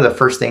 One of the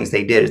first things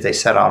they did is they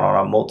set out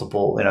on a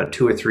multiple,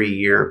 2 or 3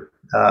 year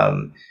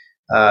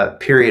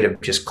period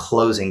of just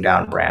closing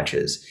down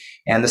branches.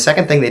 And the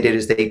second thing they did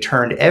is they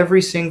turned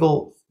every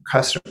single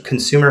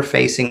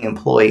consumer-facing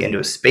employee into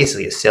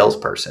basically a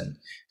salesperson.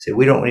 So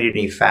we don't need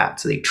any fat.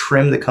 So they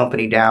trimmed the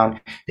company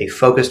down. They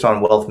focused on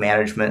wealth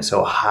management,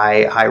 so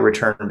high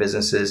return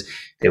businesses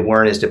that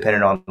weren't as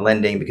dependent on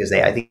lending, because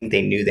I think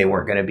they knew they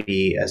weren't going to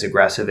be as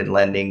aggressive in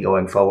lending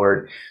going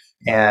forward.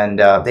 And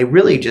they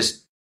really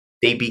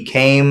they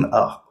became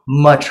a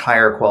much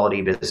higher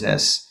quality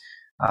business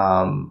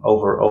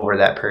over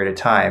that period of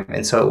time.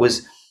 And so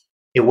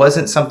it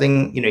wasn't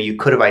something you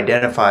could have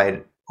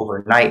identified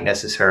overnight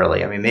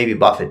necessarily. I mean, maybe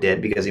Buffett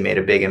did because he made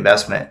a big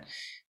investment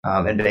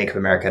in Bank of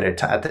America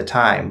at the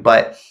time.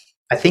 But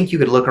I think you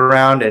could look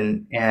around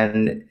and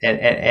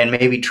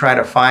maybe try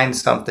to find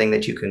something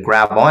that you can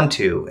grab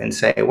onto and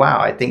say, wow,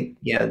 I think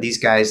these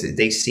guys,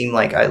 they seem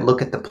like, I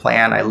look at the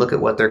plan, I look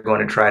at what they're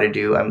going to try to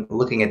do, I'm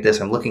looking at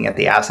this, I'm looking at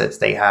the assets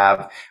they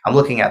have, I'm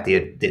looking at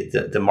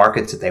the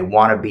markets that they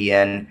want to be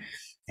in,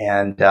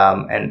 and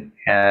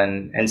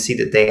see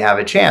that they have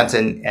a chance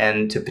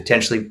and to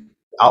potentially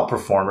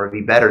outperform or be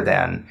better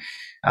than,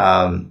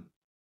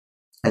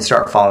 and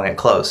start following it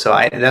close. So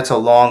that's a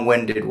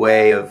long-winded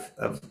way of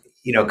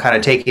kind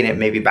of taking it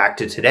maybe back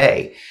to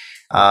today.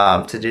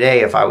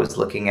 If I was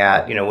looking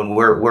at, when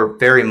we're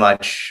very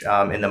much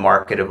in the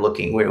market of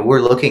looking,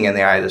 we're looking in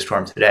the eye of the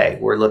storm today.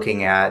 We're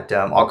looking at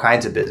all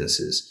kinds of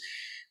businesses,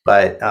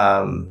 but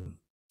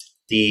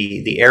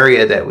the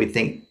area that we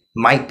think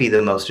might be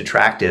the most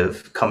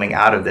attractive coming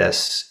out of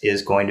this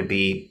is going to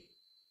be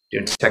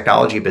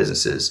technology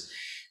businesses,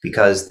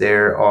 because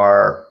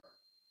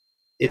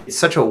it's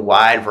such a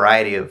wide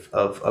variety of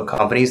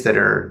companies that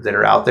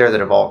are out there that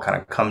have all kind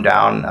of come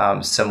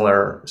down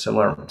similar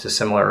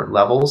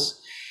levels.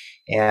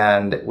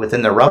 And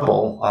within the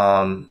rubble,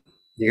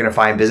 you're going to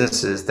find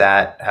businesses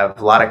that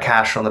have a lot of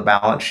cash on the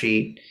balance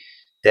sheet,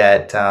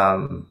 that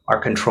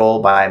are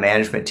controlled by a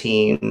management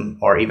team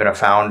or even a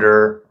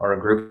founder or a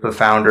group of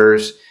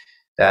founders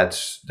that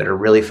are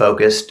really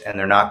focused, and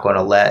they're not going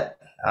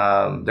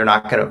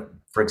to,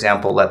 for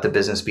example, let the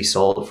business be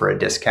sold for a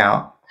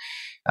discount.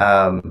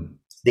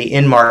 The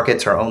end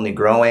markets are only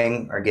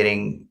growing, are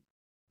getting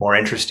more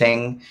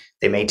interesting.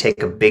 They may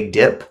take a big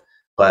dip,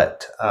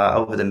 but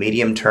over the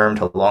medium term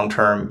to long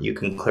term, you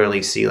can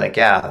clearly see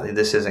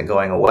this isn't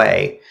going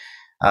away.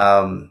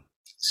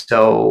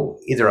 So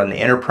either on the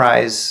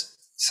enterprise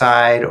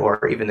side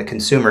or even the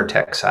consumer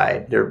tech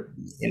side,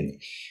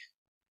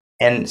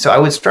 and so I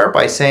would start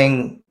by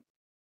saying,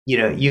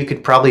 you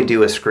could probably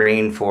do a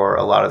screen for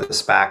a lot of the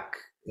SPAC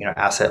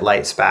asset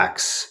light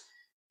SPACs,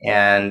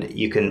 and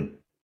you can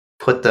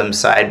put them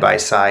side by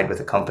side with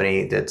a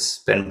company that's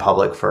been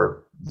public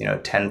for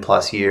 10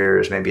 plus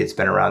years. Maybe it's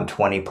been around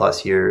 20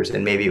 plus years,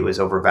 and maybe it was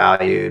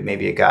overvalued.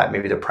 Maybe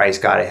the price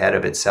got ahead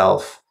of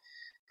itself.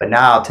 But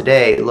now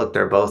today, look,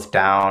 they're both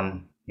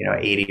down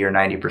 80 or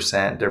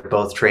 90%. They're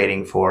both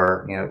trading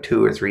for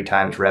 2 or 3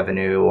 times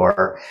revenue,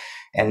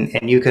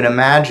 and you can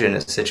imagine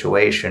a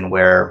situation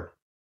where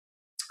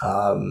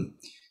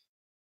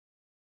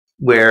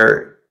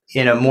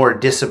in a more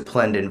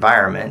disciplined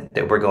environment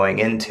that we're going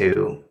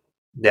into,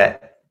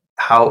 that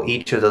how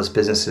each of those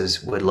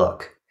businesses would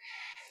look.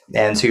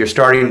 And so you're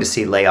starting to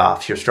see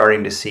layoffs. You're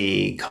starting to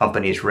see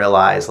companies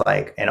realize,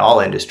 like in all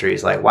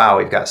industries, like, wow,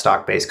 we've got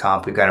stock-based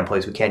comp, we've got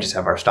employees, we can't just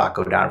have our stock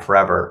go down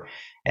forever.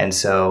 And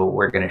so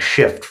we're going to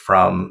shift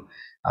from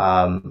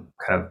kind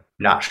of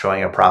not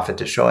showing a profit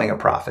to showing a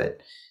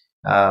profit.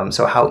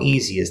 So how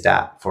easy is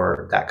that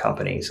for that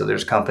company? So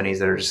there's companies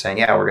that are just saying,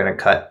 yeah, we're going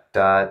to cut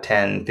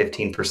 10,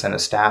 15% of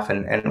staff.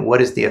 And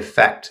what is the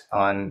effect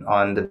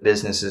on the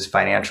business's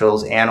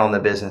financials and on the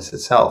business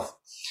itself?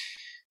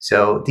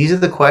 So these are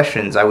the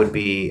questions I would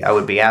be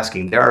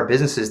asking. There are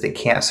businesses that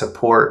can't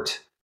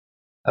support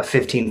a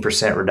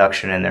 15%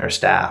 reduction in their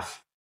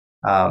staff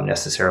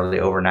necessarily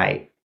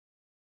overnight.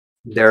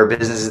 There are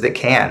businesses that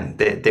can,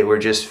 that were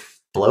just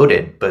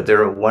bloated, but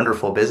they're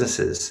wonderful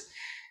businesses.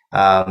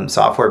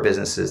 Software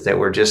businesses that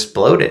were just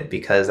bloated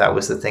because that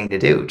was the thing to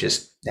do.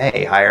 Just,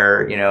 hey,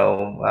 hire,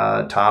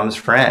 Tom's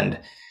friend.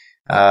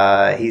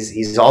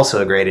 He's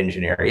also a great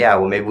engineer. Yeah,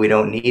 well, maybe we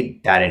don't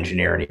need that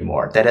engineer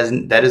anymore. That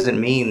doesn't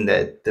mean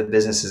that the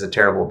business is a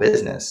terrible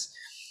business.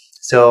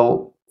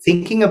 So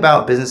thinking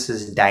about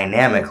businesses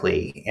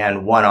dynamically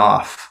and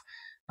one-off,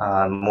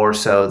 more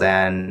so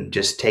than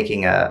just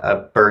taking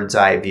a bird's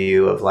eye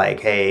view of like,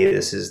 hey,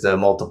 this is the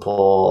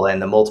multiple and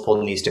the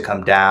multiple needs to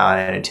come down,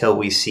 and until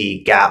we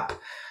see GAAP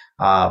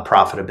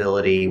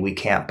profitability, we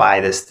can't buy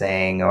this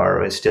thing,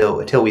 or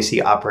until we see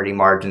operating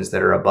margins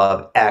that are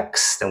above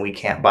X, then we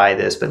can't buy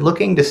this. But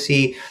looking to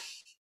see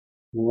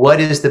what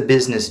is the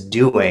business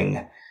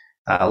doing,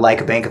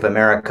 like Bank of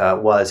America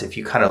was, if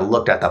you kind of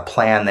looked at the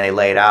plan they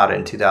laid out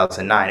in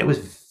 2009, it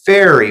was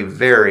very,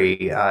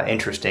 very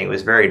interesting. It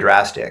was very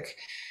drastic.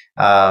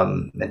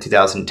 In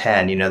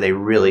 2010, they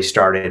really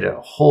started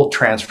a whole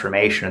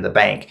transformation of the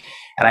bank.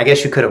 And I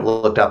guess you could have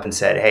looked up and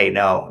said, hey,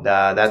 no,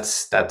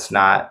 that's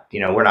not,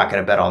 we're not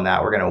going to bet on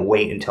that. We're going to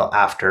wait until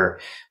after.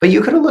 But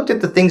you could have looked at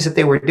the things that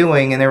they were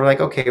doing and they were like,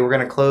 okay, we're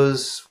going to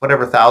close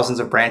whatever thousands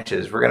of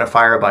branches. We're going to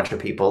fire a bunch of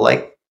people.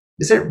 Like,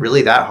 is it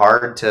really that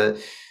hard to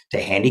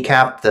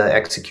handicap the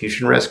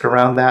execution risk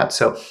around that?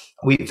 So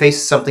we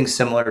face something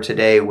similar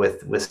today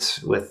with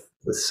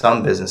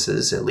some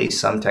businesses, at least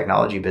some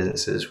technology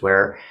businesses,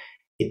 where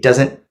it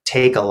doesn't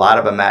take a lot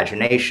of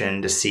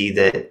imagination to see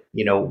that,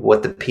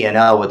 what the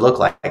P&L would look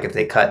like if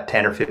they cut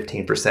 10 or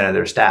 15% of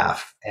their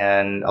staff.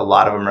 And a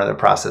lot of them are in the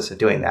process of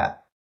doing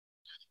that.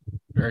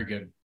 Very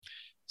good.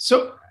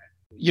 So,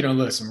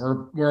 listen,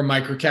 we're a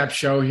microcap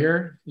show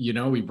here. We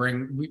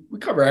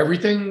cover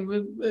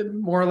everything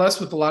more or less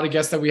with a lot of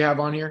guests that we have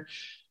on here.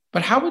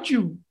 But how would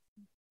you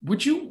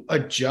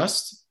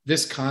adjust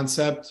this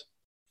concept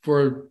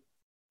for,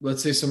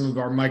 let's say, some of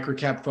our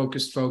microcap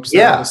focused folks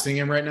that are listening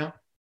in right now?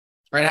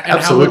 Right. And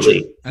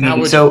absolutely.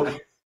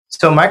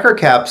 So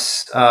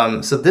microcaps.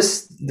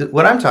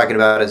 What I'm talking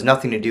about has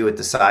nothing to do with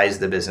the size of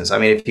the business. I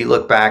mean, if you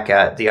look back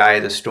at the Eye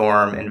of the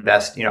Storm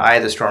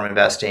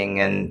investing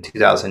in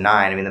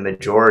 2009, I mean, the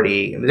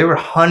majority, there were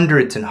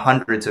hundreds and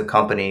hundreds of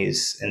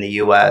companies in the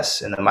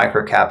U.S. in the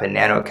microcap and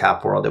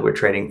nanocap world that were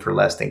trading for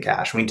less than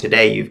cash. I mean,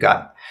 today you've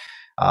got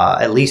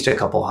at least a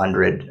couple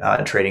hundred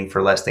trading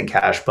for less than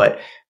cash, but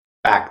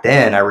back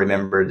then, I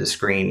remember the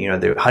screen,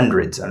 there were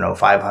hundreds,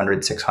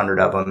 500, 600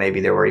 of them. Maybe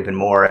there were even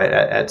more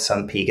at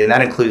some peak. And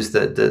that includes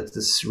the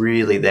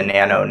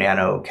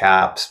nano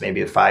caps,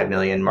 maybe a 5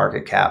 million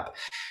market cap.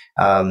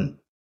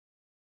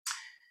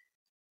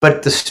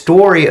 But the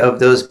story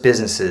of those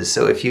businesses,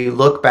 so if you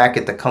look back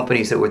at the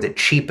companies that were the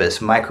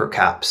cheapest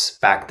microcaps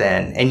back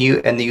then, and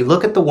you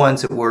look at the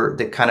ones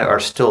that kind of are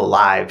still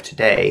alive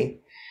today,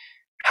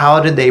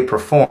 how did they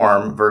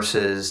perform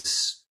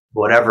versus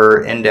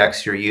whatever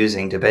index you're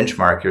using to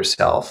benchmark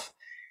yourself?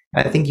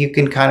 And I think you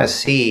can kind of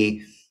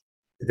see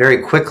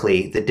very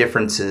quickly the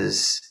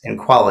differences in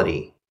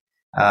quality,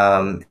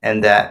 and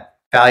that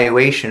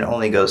valuation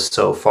only goes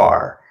so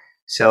far.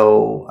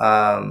 So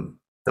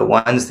the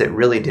ones that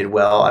really did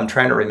well, I'm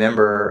trying to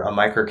remember a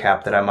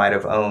microcap that I might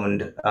have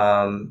owned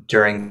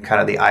during kind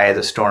of the eye of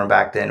the storm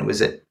back then. Was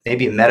it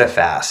maybe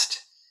Medifast?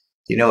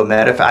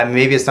 Medifast?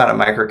 Maybe it's not a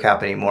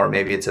microcap anymore.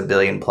 Maybe it's a $1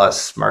 billion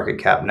plus market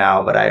cap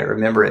now, but I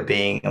remember it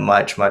being a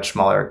much, much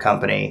smaller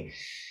company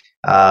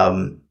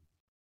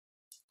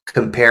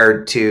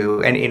compared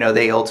to, and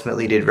they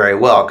ultimately did very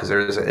well because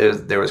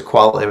there was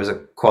a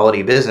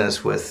quality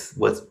business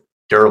with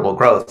durable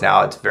growth.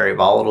 Now it's very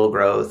volatile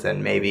growth,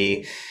 and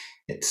maybe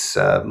it's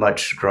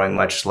growing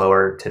much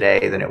slower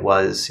today than it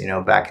was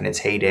back in its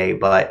heyday.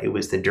 But it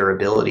was the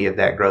durability of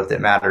that growth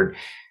that mattered.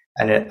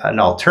 And an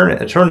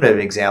alternative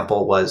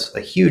example was a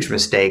huge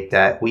mistake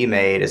that we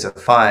made as a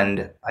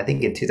fund, I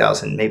think in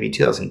 2000, maybe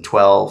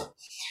 2012.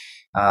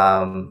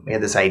 We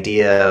had this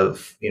idea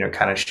of,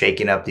 kind of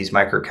shaking up these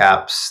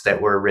microcaps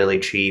that were really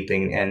cheap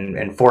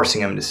and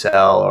forcing them to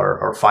sell,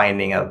 or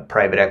finding a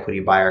private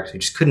equity buyer who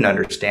just couldn't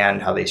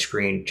understand how they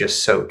screened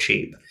just so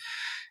cheap.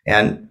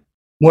 And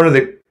one of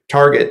the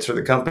targets, or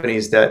the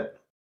companies that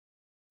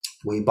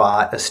we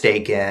bought a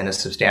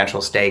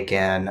substantial stake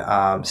in,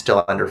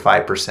 still under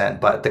 5%,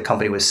 but the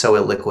company was so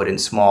illiquid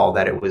and small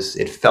that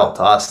it felt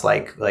to us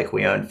like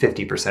we owned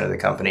 50% of the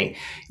company.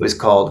 It was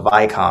called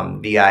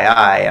Vicom, VII.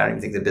 I don't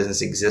even think the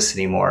business exists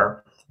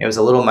anymore. It was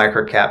a little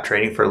microcap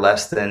trading for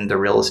less than the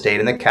real estate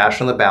and the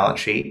cash on the balance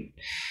sheet.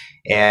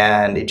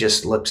 And it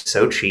just looked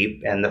so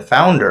cheap. And the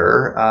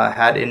founder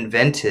had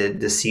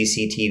invented the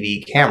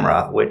CCTV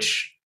camera,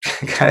 which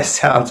kind of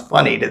sounds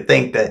funny to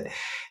think that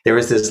there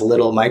was this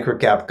little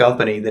microcap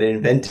company that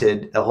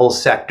invented a whole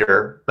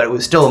sector, but it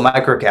was still a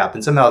microcap.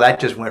 And somehow that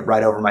just went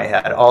right over my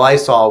head. All I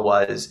saw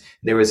was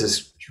there was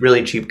this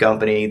really cheap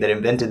company that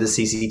invented the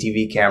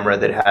CCTV camera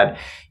that had,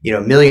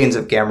 millions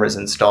of cameras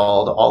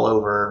installed all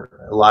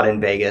over, a lot in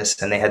Vegas.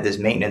 And they had this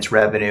maintenance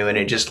revenue, and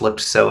it just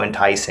looked so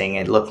enticing.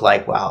 It looked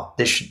like, wow,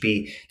 this should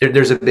be,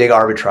 there's a big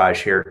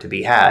arbitrage here to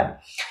be had.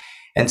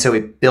 And so we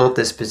built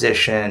this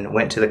position,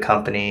 went to the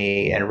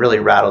company and really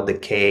rattled the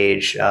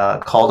cage,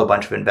 called a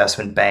bunch of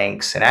investment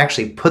banks, and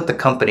actually put the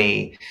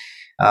company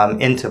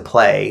into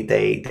play.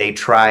 They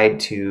tried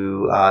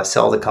to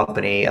sell the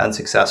company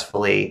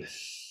unsuccessfully,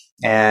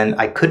 and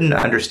I couldn't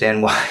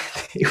understand why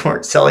they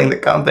weren't selling the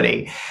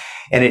company.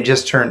 And it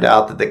just turned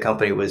out that the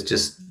company was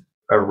just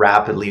a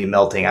rapidly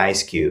melting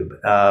ice cube.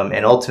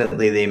 And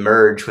ultimately they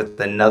merged with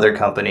another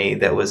company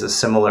that was a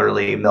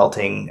similarly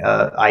melting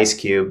ice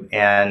cube.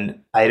 And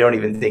I don't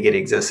even think it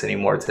exists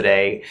anymore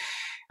today.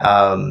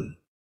 And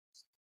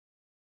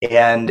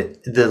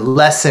the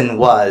lesson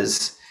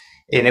was,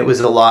 and it was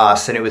a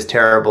loss and it was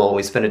terrible.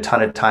 We spent a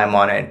ton of time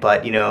on it,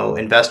 but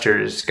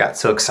investors got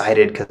so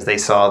excited because they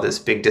saw this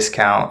big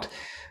discount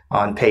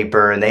on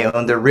paper, and they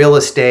owned the real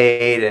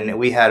estate, and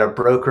we had a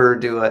broker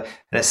do an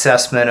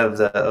assessment of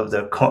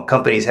the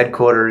company's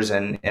headquarters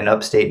in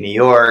upstate New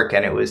York,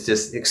 and it was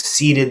just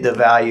exceeded the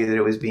value that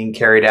it was being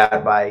carried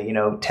at by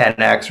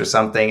 10x or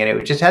something, and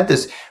it just had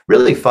this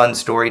really fun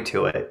story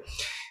to it,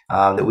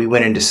 that we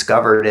went and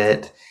discovered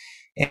it.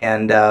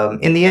 And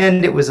in the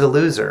end, it was a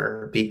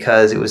loser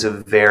because it was a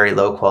very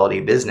low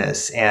quality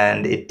business,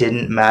 and it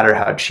didn't matter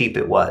how cheap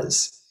it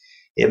was.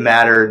 It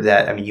mattered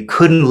that, you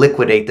couldn't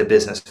liquidate the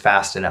business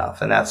fast enough.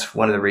 And that's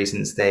one of the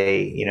reasons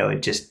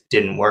it just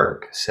didn't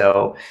work.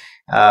 So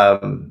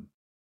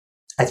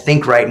I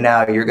think right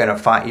now you're going to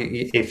find,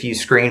 if you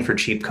screen for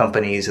cheap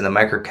companies in the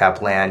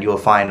microcap land, you'll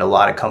find a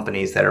lot of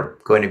companies that are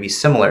going to be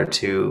similar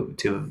to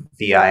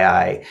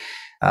VII,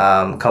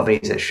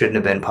 companies that shouldn't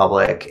have been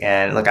public.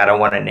 And look, I don't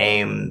want to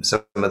name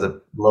some of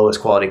the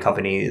lowest quality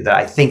companies that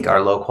I think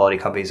are low quality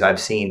companies I've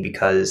seen,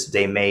 because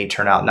they may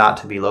turn out not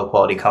to be low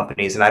quality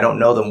companies, and I don't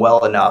know them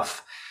well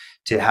enough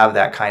to have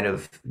that kind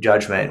of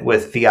judgment.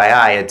 With VII,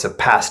 it's a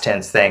past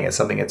tense thing. It's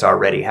something that's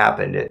already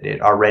happened. It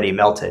already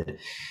melted.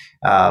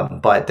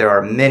 But there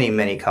are many,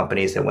 many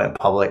companies that went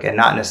public, and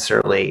not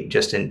necessarily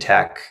just in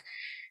tech,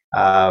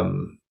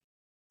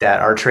 that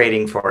are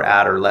trading for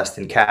at or less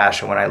than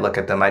cash. And when I look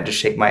at them, I just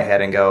shake my head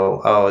and go,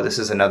 oh, this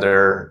is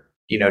another,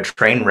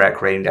 train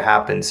wreck waiting to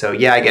happen. So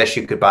yeah, I guess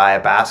you could buy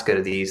a basket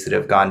of these that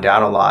have gone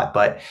down a lot,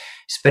 but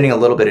spending a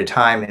little bit of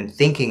time and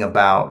thinking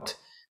about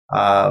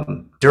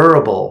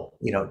durable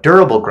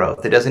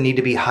growth. It doesn't need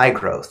to be high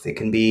growth. It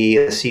can be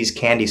a See's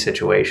Candy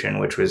situation,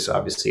 which was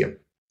obviously,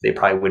 they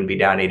probably wouldn't be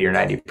down 80 or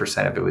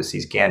 90% if it was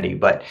See's Candy,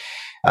 but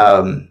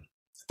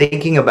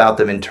thinking about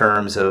them in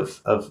terms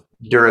of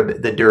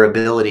the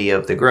durability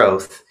of the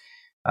growth,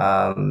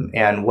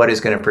 and what is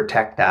going to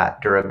protect that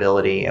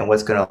durability, and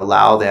what's going to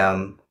allow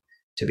them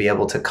to be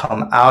able to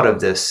come out of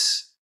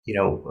this,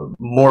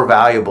 more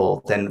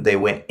valuable than they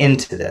went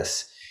into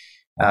this.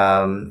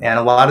 And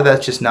a lot of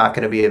that's just not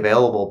going to be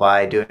available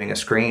by doing a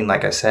screen,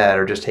 like I said,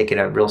 or just taking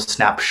a real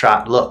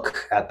snapshot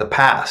look at the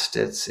past.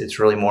 It's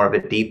really more of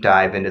a deep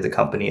dive into the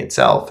company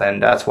itself.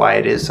 And that's why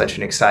it is such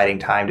an exciting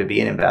time to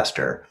be an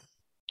investor.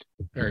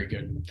 Very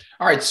good.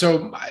 All right.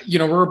 So,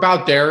 we're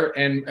about there.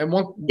 And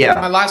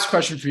my last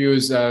question for you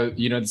is,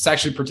 this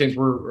actually pertains,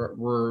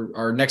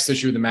 our next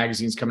issue of the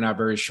magazine is coming out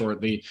very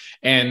shortly.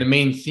 And the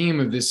main theme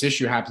of this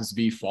issue happens to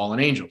be fallen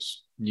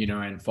angels,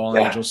 and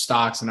fallen angel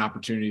stocks and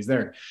opportunities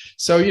there.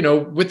 So,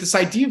 with this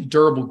idea of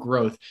durable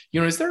growth,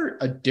 is there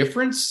a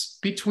difference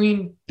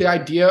between the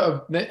idea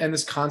of, and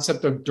this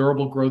concept of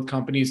durable growth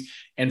companies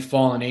and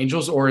fallen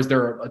angels, or is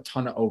there a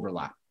ton of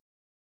overlap?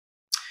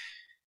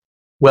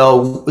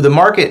 Well, the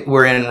market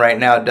we're in right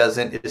now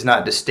is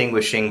not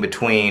distinguishing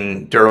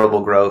between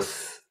durable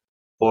growth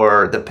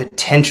or the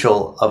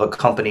potential of a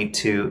company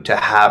to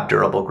have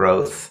durable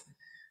growth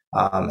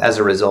as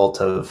a result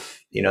of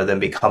them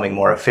becoming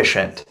more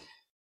efficient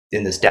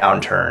in this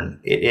downturn.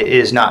 It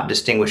is not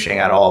distinguishing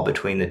at all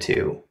between the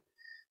two.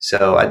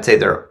 So I'd say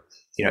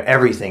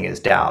everything is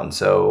down.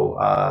 So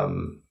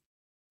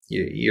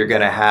you're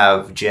going to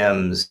have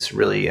gems,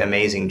 really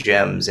amazing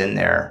gems in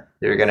there.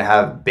 They're going to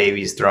have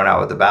babies thrown out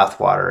with the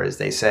bathwater, as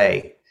they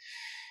say.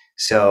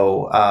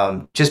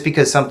 So just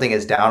because something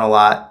is down a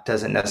lot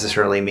doesn't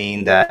necessarily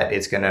mean that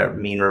it's going to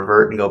mean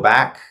revert and go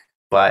back.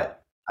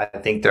 But I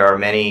think there are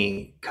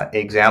many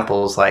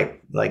examples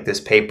like this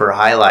paper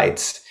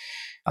highlights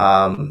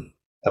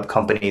of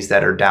companies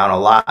that are down a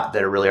lot,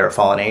 that really are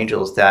fallen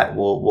angels, that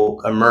will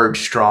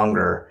emerge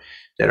stronger,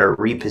 that are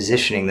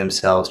repositioning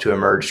themselves to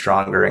emerge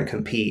stronger and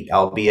compete,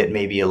 albeit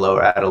maybe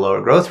at a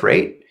lower growth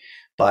rate,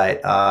 but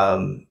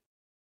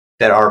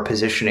that are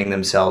positioning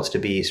themselves to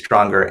be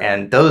stronger.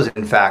 And those,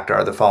 in fact,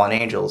 are the fallen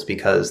angels,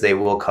 because they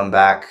will come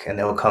back, and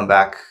they will come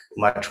back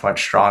much,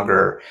 much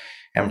stronger,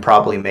 and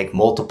probably make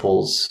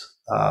multiples.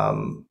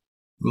 You'll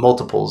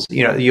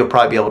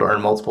probably be able to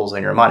earn multiples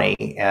on your money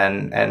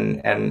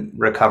and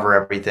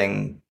recover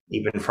everything,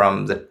 even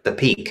from the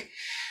peak.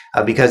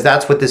 Because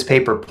that's what this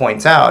paper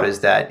points out,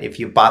 is that if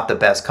you bought the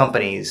best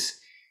companies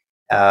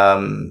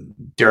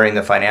during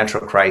the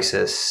financial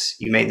crisis,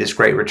 you made this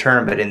great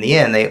return, but in the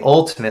end, they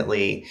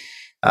ultimately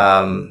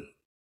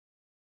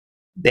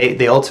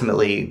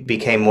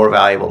became more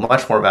valuable,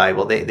 much more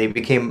valuable. They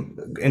became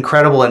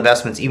incredible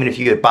investments, even if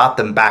you had bought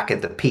them back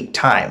at the peak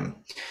time.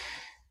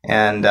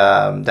 And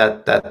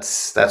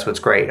that's what's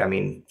great. I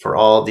mean, for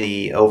all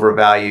the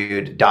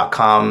overvalued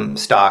 .com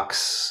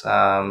stocks,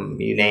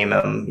 you name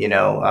them,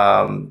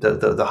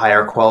 the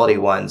higher quality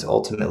ones,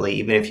 ultimately,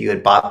 even if you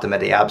had bought them at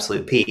the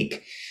absolute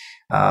peak,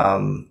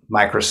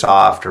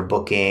 Microsoft or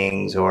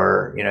Bookings,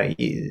 or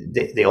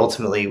they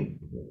ultimately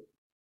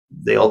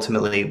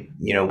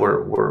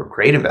were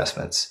great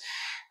investments.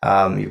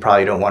 You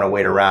probably don't want to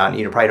wait around.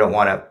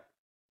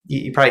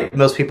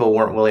 Most people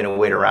weren't willing to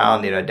wait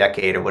around a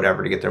decade or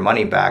whatever to get their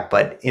money back.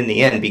 But in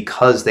the end,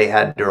 because they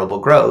had durable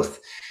growth,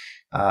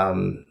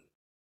 the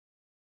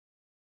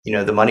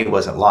money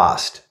wasn't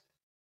lost.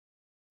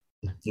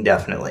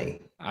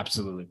 Definitely.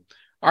 Absolutely.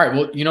 All right.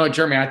 Well,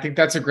 Jeremy, I think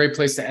that's a great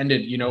place to end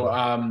it.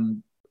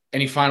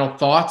 Any final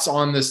thoughts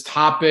on this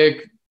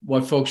topic?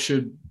 What folks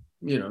should,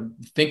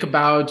 think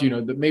about,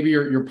 maybe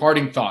your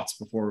parting thoughts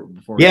before.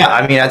 Yeah.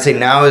 I mean, I'd say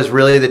now is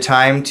really the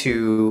time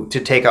to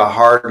take a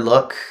hard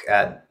look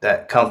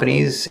at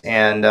companies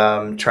and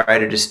try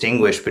to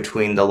distinguish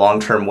between the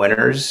long-term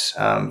winners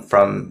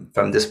from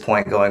this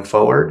point going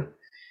forward,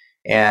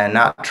 and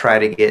not try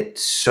to get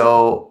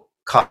so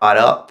caught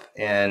up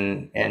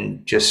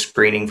in just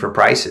screening for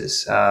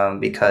prices,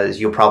 because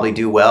you'll probably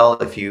do well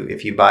if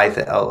you buy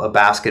a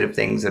basket of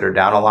things that are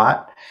down a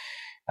lot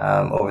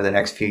over the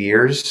next few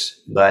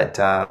years, but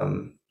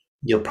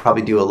you'll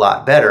probably do a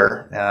lot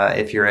better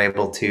if you're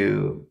able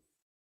to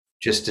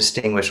just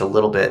distinguish a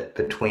little bit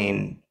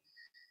between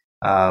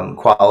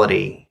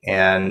quality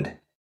and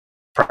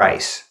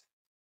price.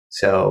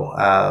 So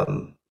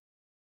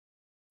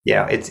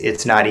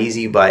it's not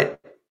easy, but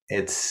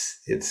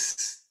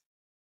it's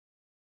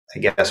I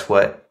guess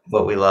what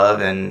we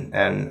love,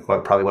 and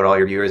what all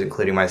your viewers,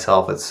 including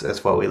myself,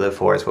 it's what we live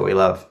for. It's what we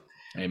love.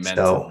 Amen.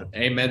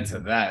 Amen to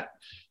that.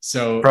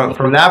 So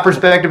from that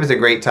perspective, it's a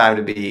great time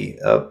to be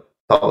a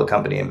public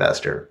company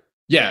investor.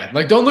 Yeah,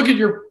 don't look at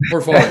your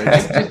portfolio.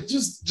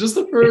 just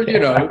look for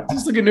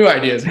just look at new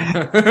ideas,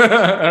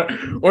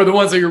 or the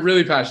ones that you're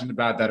really passionate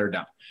about that are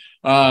down.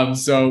 Right.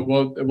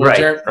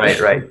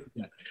 Jeremy,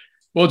 yeah.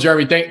 Well,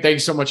 Jeremy, thank you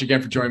so much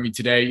again for joining me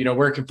today.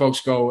 Where can folks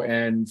go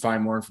and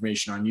find more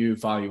information on you,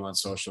 follow you on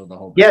social, the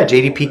whole? Yeah,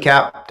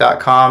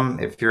 jdpcap.com.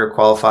 If you're a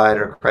qualified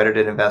or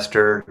accredited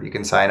investor, you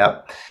can sign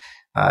up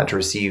to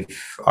receive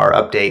our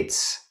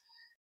updates.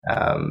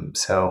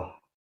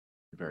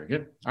 Very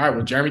good. All right.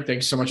 Well, Jeremy,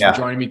 thanks so much for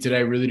joining me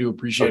today. Really do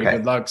appreciate it.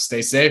 Good luck.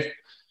 Stay safe.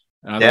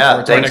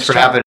 Thanks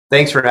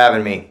for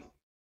having me.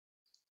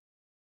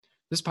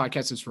 This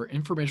podcast is for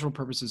informational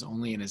purposes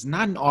only and is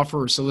not an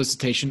offer or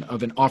solicitation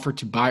of an offer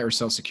to buy or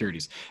sell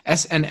securities.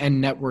 SNN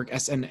Network,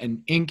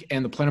 SNN Inc.,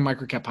 and the Planet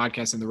MicroCap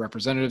podcast and the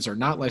representatives are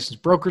not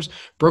licensed brokers,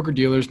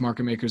 broker-dealers,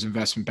 market makers,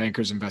 investment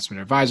bankers, investment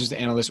advisors,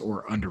 analysts,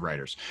 or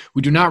underwriters.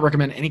 We do not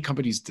recommend any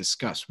companies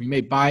discussed. We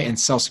may buy and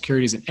sell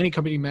securities in any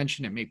company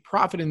mentioned and may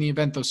profit in the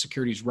event those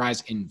securities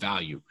rise in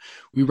value.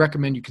 We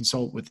recommend you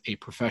consult with a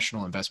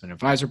professional investment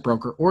advisor,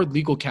 broker, or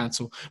legal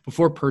counsel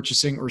before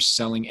purchasing or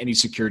selling any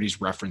securities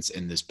referenced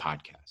in this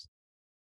podcast.